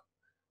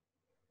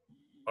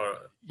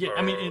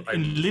 I mean,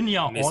 in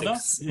linear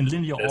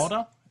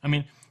order, I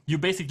mean, you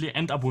basically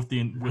end up with the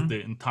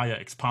entire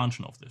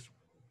expansion of this.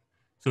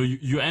 So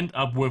you end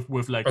up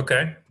with like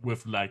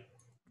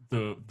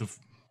the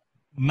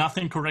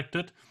nothing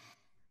corrected,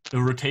 a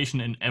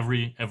rotation in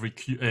every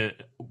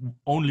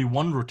only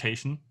one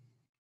rotation,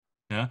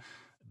 yeah.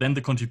 Then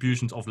the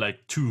contributions of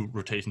like 2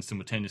 rotations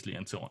simultaneously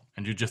and so on,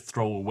 and you just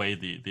throw away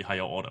the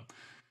higher order.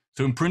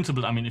 So in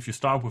principle, I mean, if you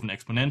start with an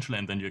exponential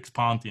and then you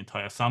expand the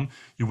entire sum,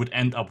 you would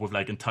end up with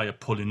like entire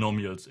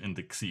polynomials in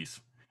the x's.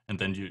 And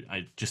then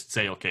I just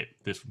say, okay,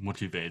 this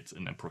motivates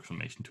an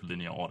approximation to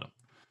linear order.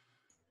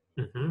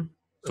 Mm-hmm.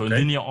 So in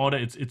linear order,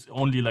 it's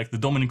only like the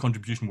dominant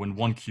contribution when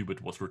 1 qubit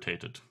was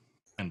rotated.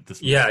 And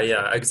this. Yeah,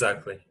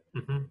 exactly.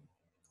 Mm-hmm.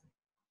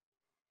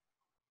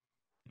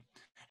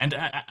 And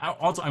I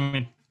also, I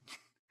mean,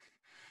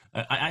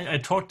 I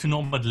talked to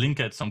Norbert Linke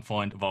at some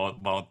point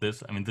about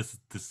this. I mean, this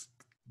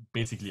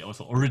basically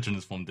also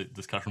originates from the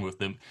discussion with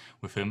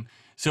him.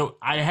 So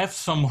I have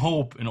some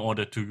hope in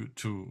order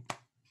to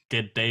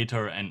get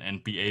data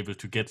and be able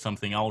to get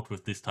something out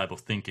with this type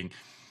of thinking.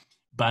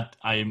 But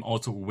I'm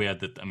also aware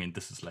that, I mean,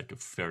 this is like a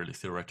fairly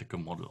theoretical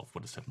model of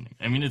what is happening.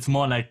 I mean, it's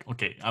more like,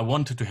 okay, I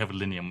wanted to have a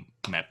linear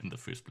map in the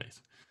first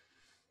place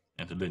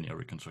and a linear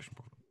reconstruction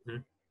problem.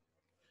 Mm-hmm.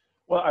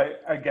 Well,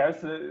 I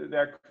guess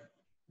they're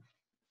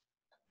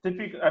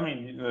typical. I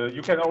mean,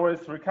 you can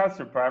always recast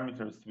your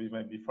parameters to be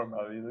maybe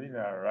formally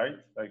linear, right?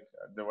 Like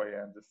the way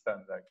I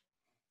understand, like.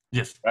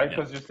 Yes. Right,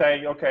 because you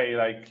say, okay,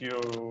 like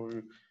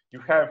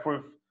you have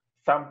with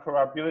some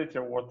probability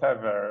or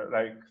whatever,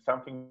 like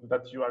something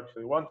that you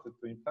actually wanted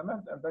to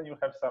implement, and then you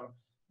have some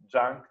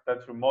junk that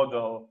you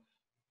model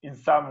in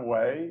some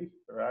way,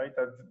 right?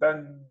 And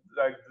then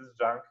like this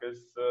junk is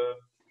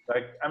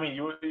like, I mean,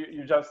 you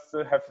just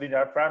have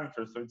linear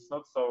parameters, so it's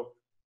not so,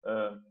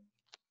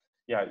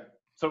 yeah.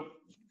 So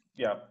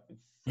yeah,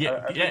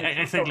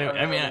 it's exactly. So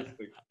I mean,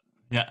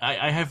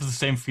 I have the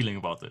same feeling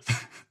about this.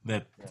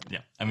 That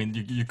I mean,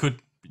 you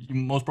could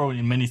most probably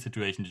in many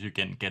situations you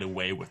can get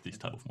away with these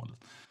type of models.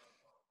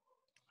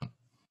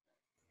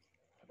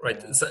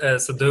 Right.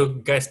 So do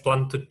you guys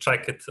plan to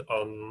check it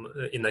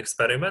in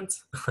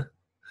experiments?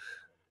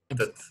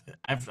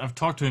 I've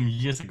talked to him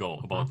years ago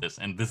about this,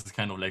 and this is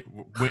kind of like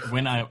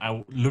when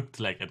I looked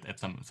like at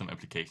some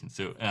applications.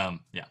 So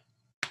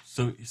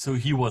so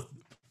he was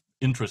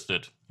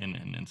interested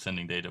in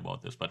sending data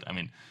about this, but I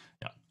mean,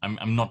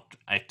 I'm not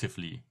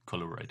actively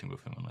collaborating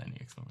with him on any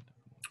experiment.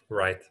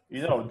 Right.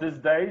 You know, these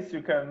days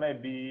you can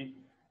maybe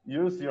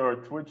use your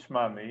Twitch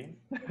money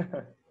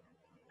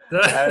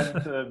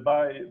and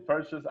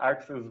purchase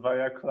access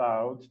via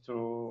cloud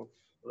to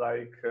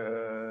like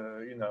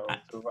you know,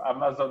 to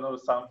Amazon or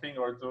something,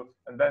 or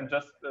and then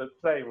just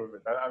play with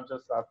it. I'm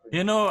just laughing.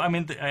 You know, I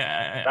mean,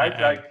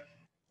 like,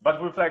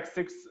 but with like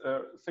six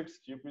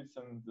qubits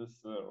and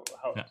this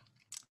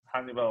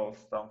Hannibal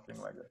something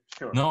like that.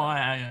 Sure. No,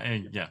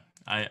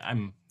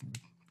 I'm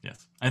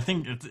yes. I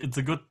think it's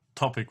a good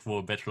topic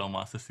for bachelor or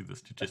master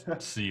students to just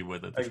see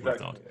whether this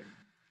works out.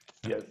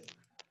 Yes.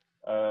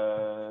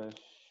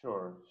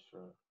 Sure.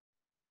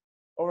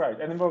 All right.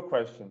 Any more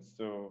questions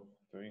to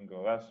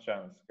Ingo? Last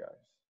chance,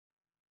 guys.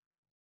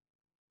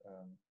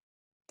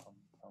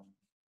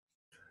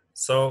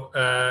 So,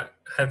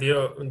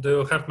 do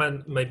you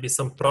have maybe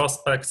some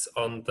prospects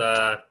on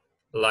the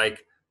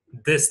like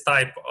this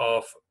type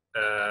of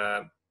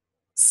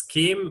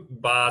scheme,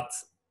 but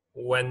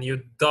when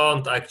you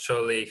don't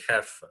actually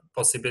have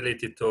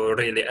possibility to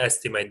really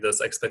estimate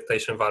those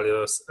expectation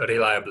values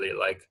reliably,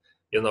 like,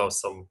 you know,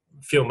 some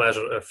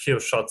few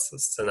shots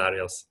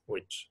scenarios,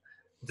 which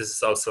this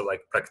is also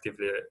like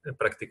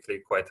practically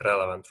quite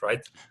relevant,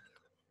 right?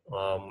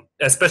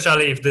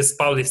 Especially if this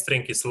Pauli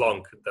string is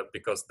long,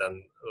 because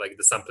then like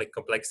the sampling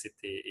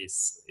complexity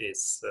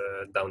is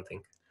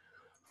daunting.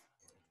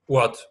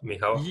 What,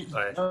 Michał?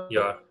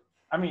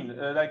 I mean,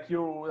 if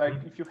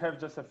you have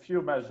just a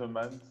few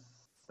measurements,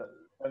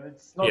 and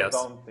it's not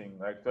daunting,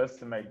 like to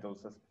estimate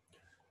those.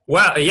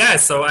 Well, yeah.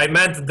 So I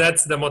meant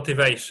that's the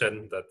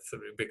motivation.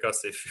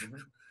 Because if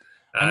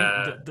I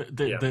mean,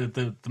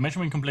 the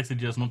measurement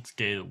complexity does not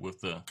scale with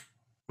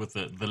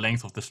the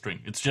length of the string.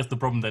 It's just the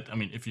problem that, I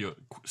mean, if your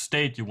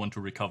state you want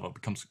to recover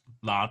becomes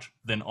large,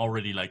 then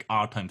already like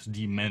r times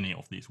d many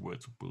of these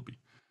words will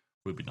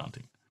be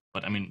daunting.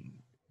 But I mean,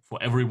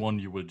 for everyone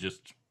you will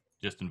just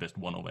invest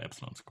 1 over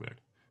epsilon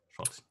squared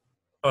shots.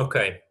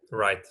 Okay,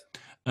 right.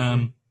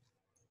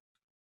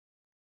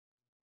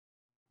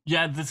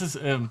 Yeah, this is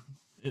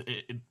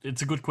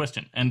it's a good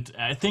question, and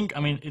I think,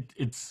 I mean,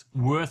 it's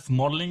worth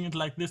modeling it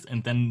like this,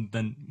 and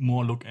then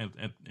more look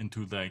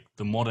into like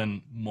the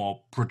modern,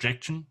 more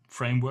projection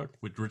framework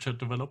which Richard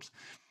develops.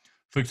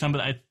 For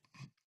example, I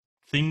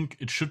think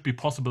it should be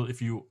possible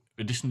if you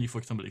additionally, for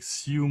example,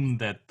 assume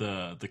that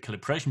the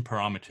calibration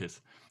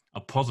parameters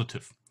are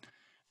positive,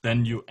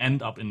 then you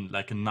end up in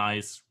like a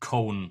nice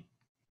cone,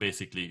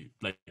 basically,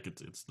 like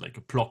it's like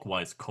a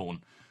clockwise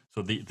cone.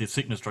 So the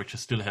signal structure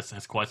still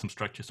has quite some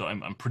structure. So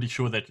I'm pretty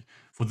sure that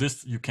for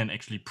this you can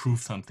actually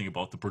prove something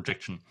about the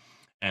projection,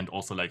 and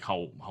also like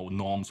how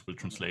norms will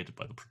translate it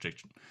by the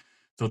projection.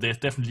 So there's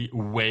definitely a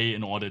way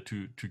in order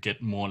to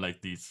get more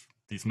like these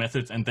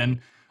methods. And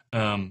then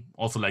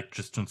also like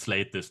just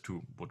translate this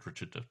to what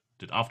Richard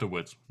did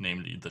afterwards,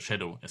 namely the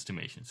shadow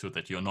estimation, so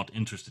that you're not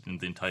interested in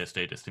the entire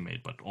state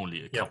estimate, but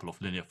only a couple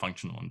of linear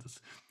function on this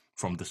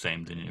from the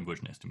same linear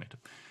inversion estimator.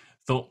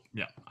 So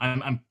yeah,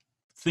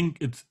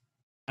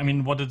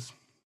 what is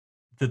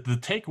the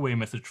takeaway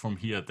message from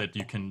here, that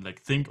you can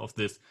like think of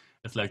this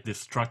as like this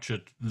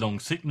structured long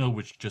signal,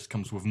 which just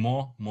comes with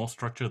more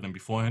structure than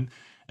beforehand,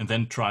 and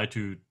then try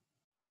to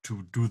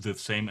do the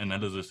same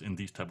analysis in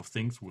these type of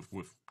things with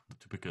the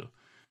typical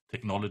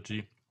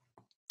technology,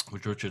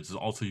 which Richard is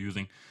also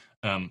using.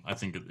 I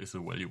think it is a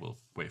valuable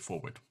way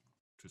forward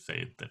to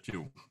say that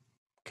you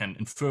can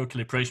infer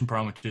calibration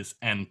parameters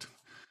and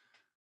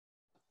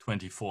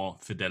 24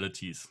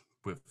 fidelities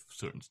with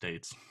certain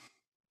states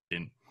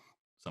in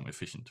some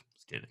efficient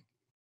scaling.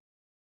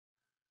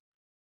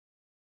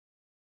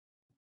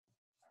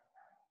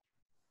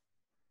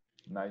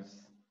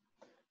 Nice.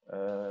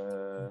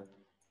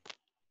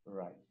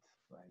 Right.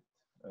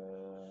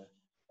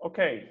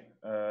 Okay.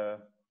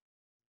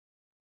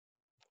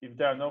 If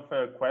there are no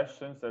further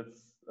questions,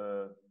 let's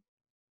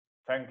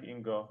thank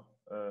Ingo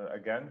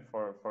again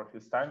for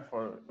his time,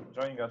 for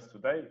joining us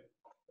today.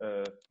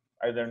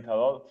 I learned a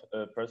lot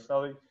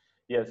personally.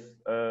 Yes.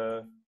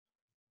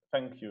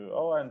 Thank you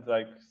all, and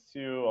like see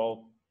you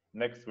all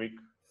next week.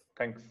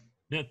 Thanks.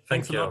 Yeah,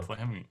 thanks a lot for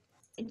having me.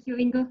 Thank you,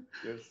 Ingo.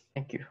 Yes.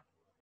 Thank you.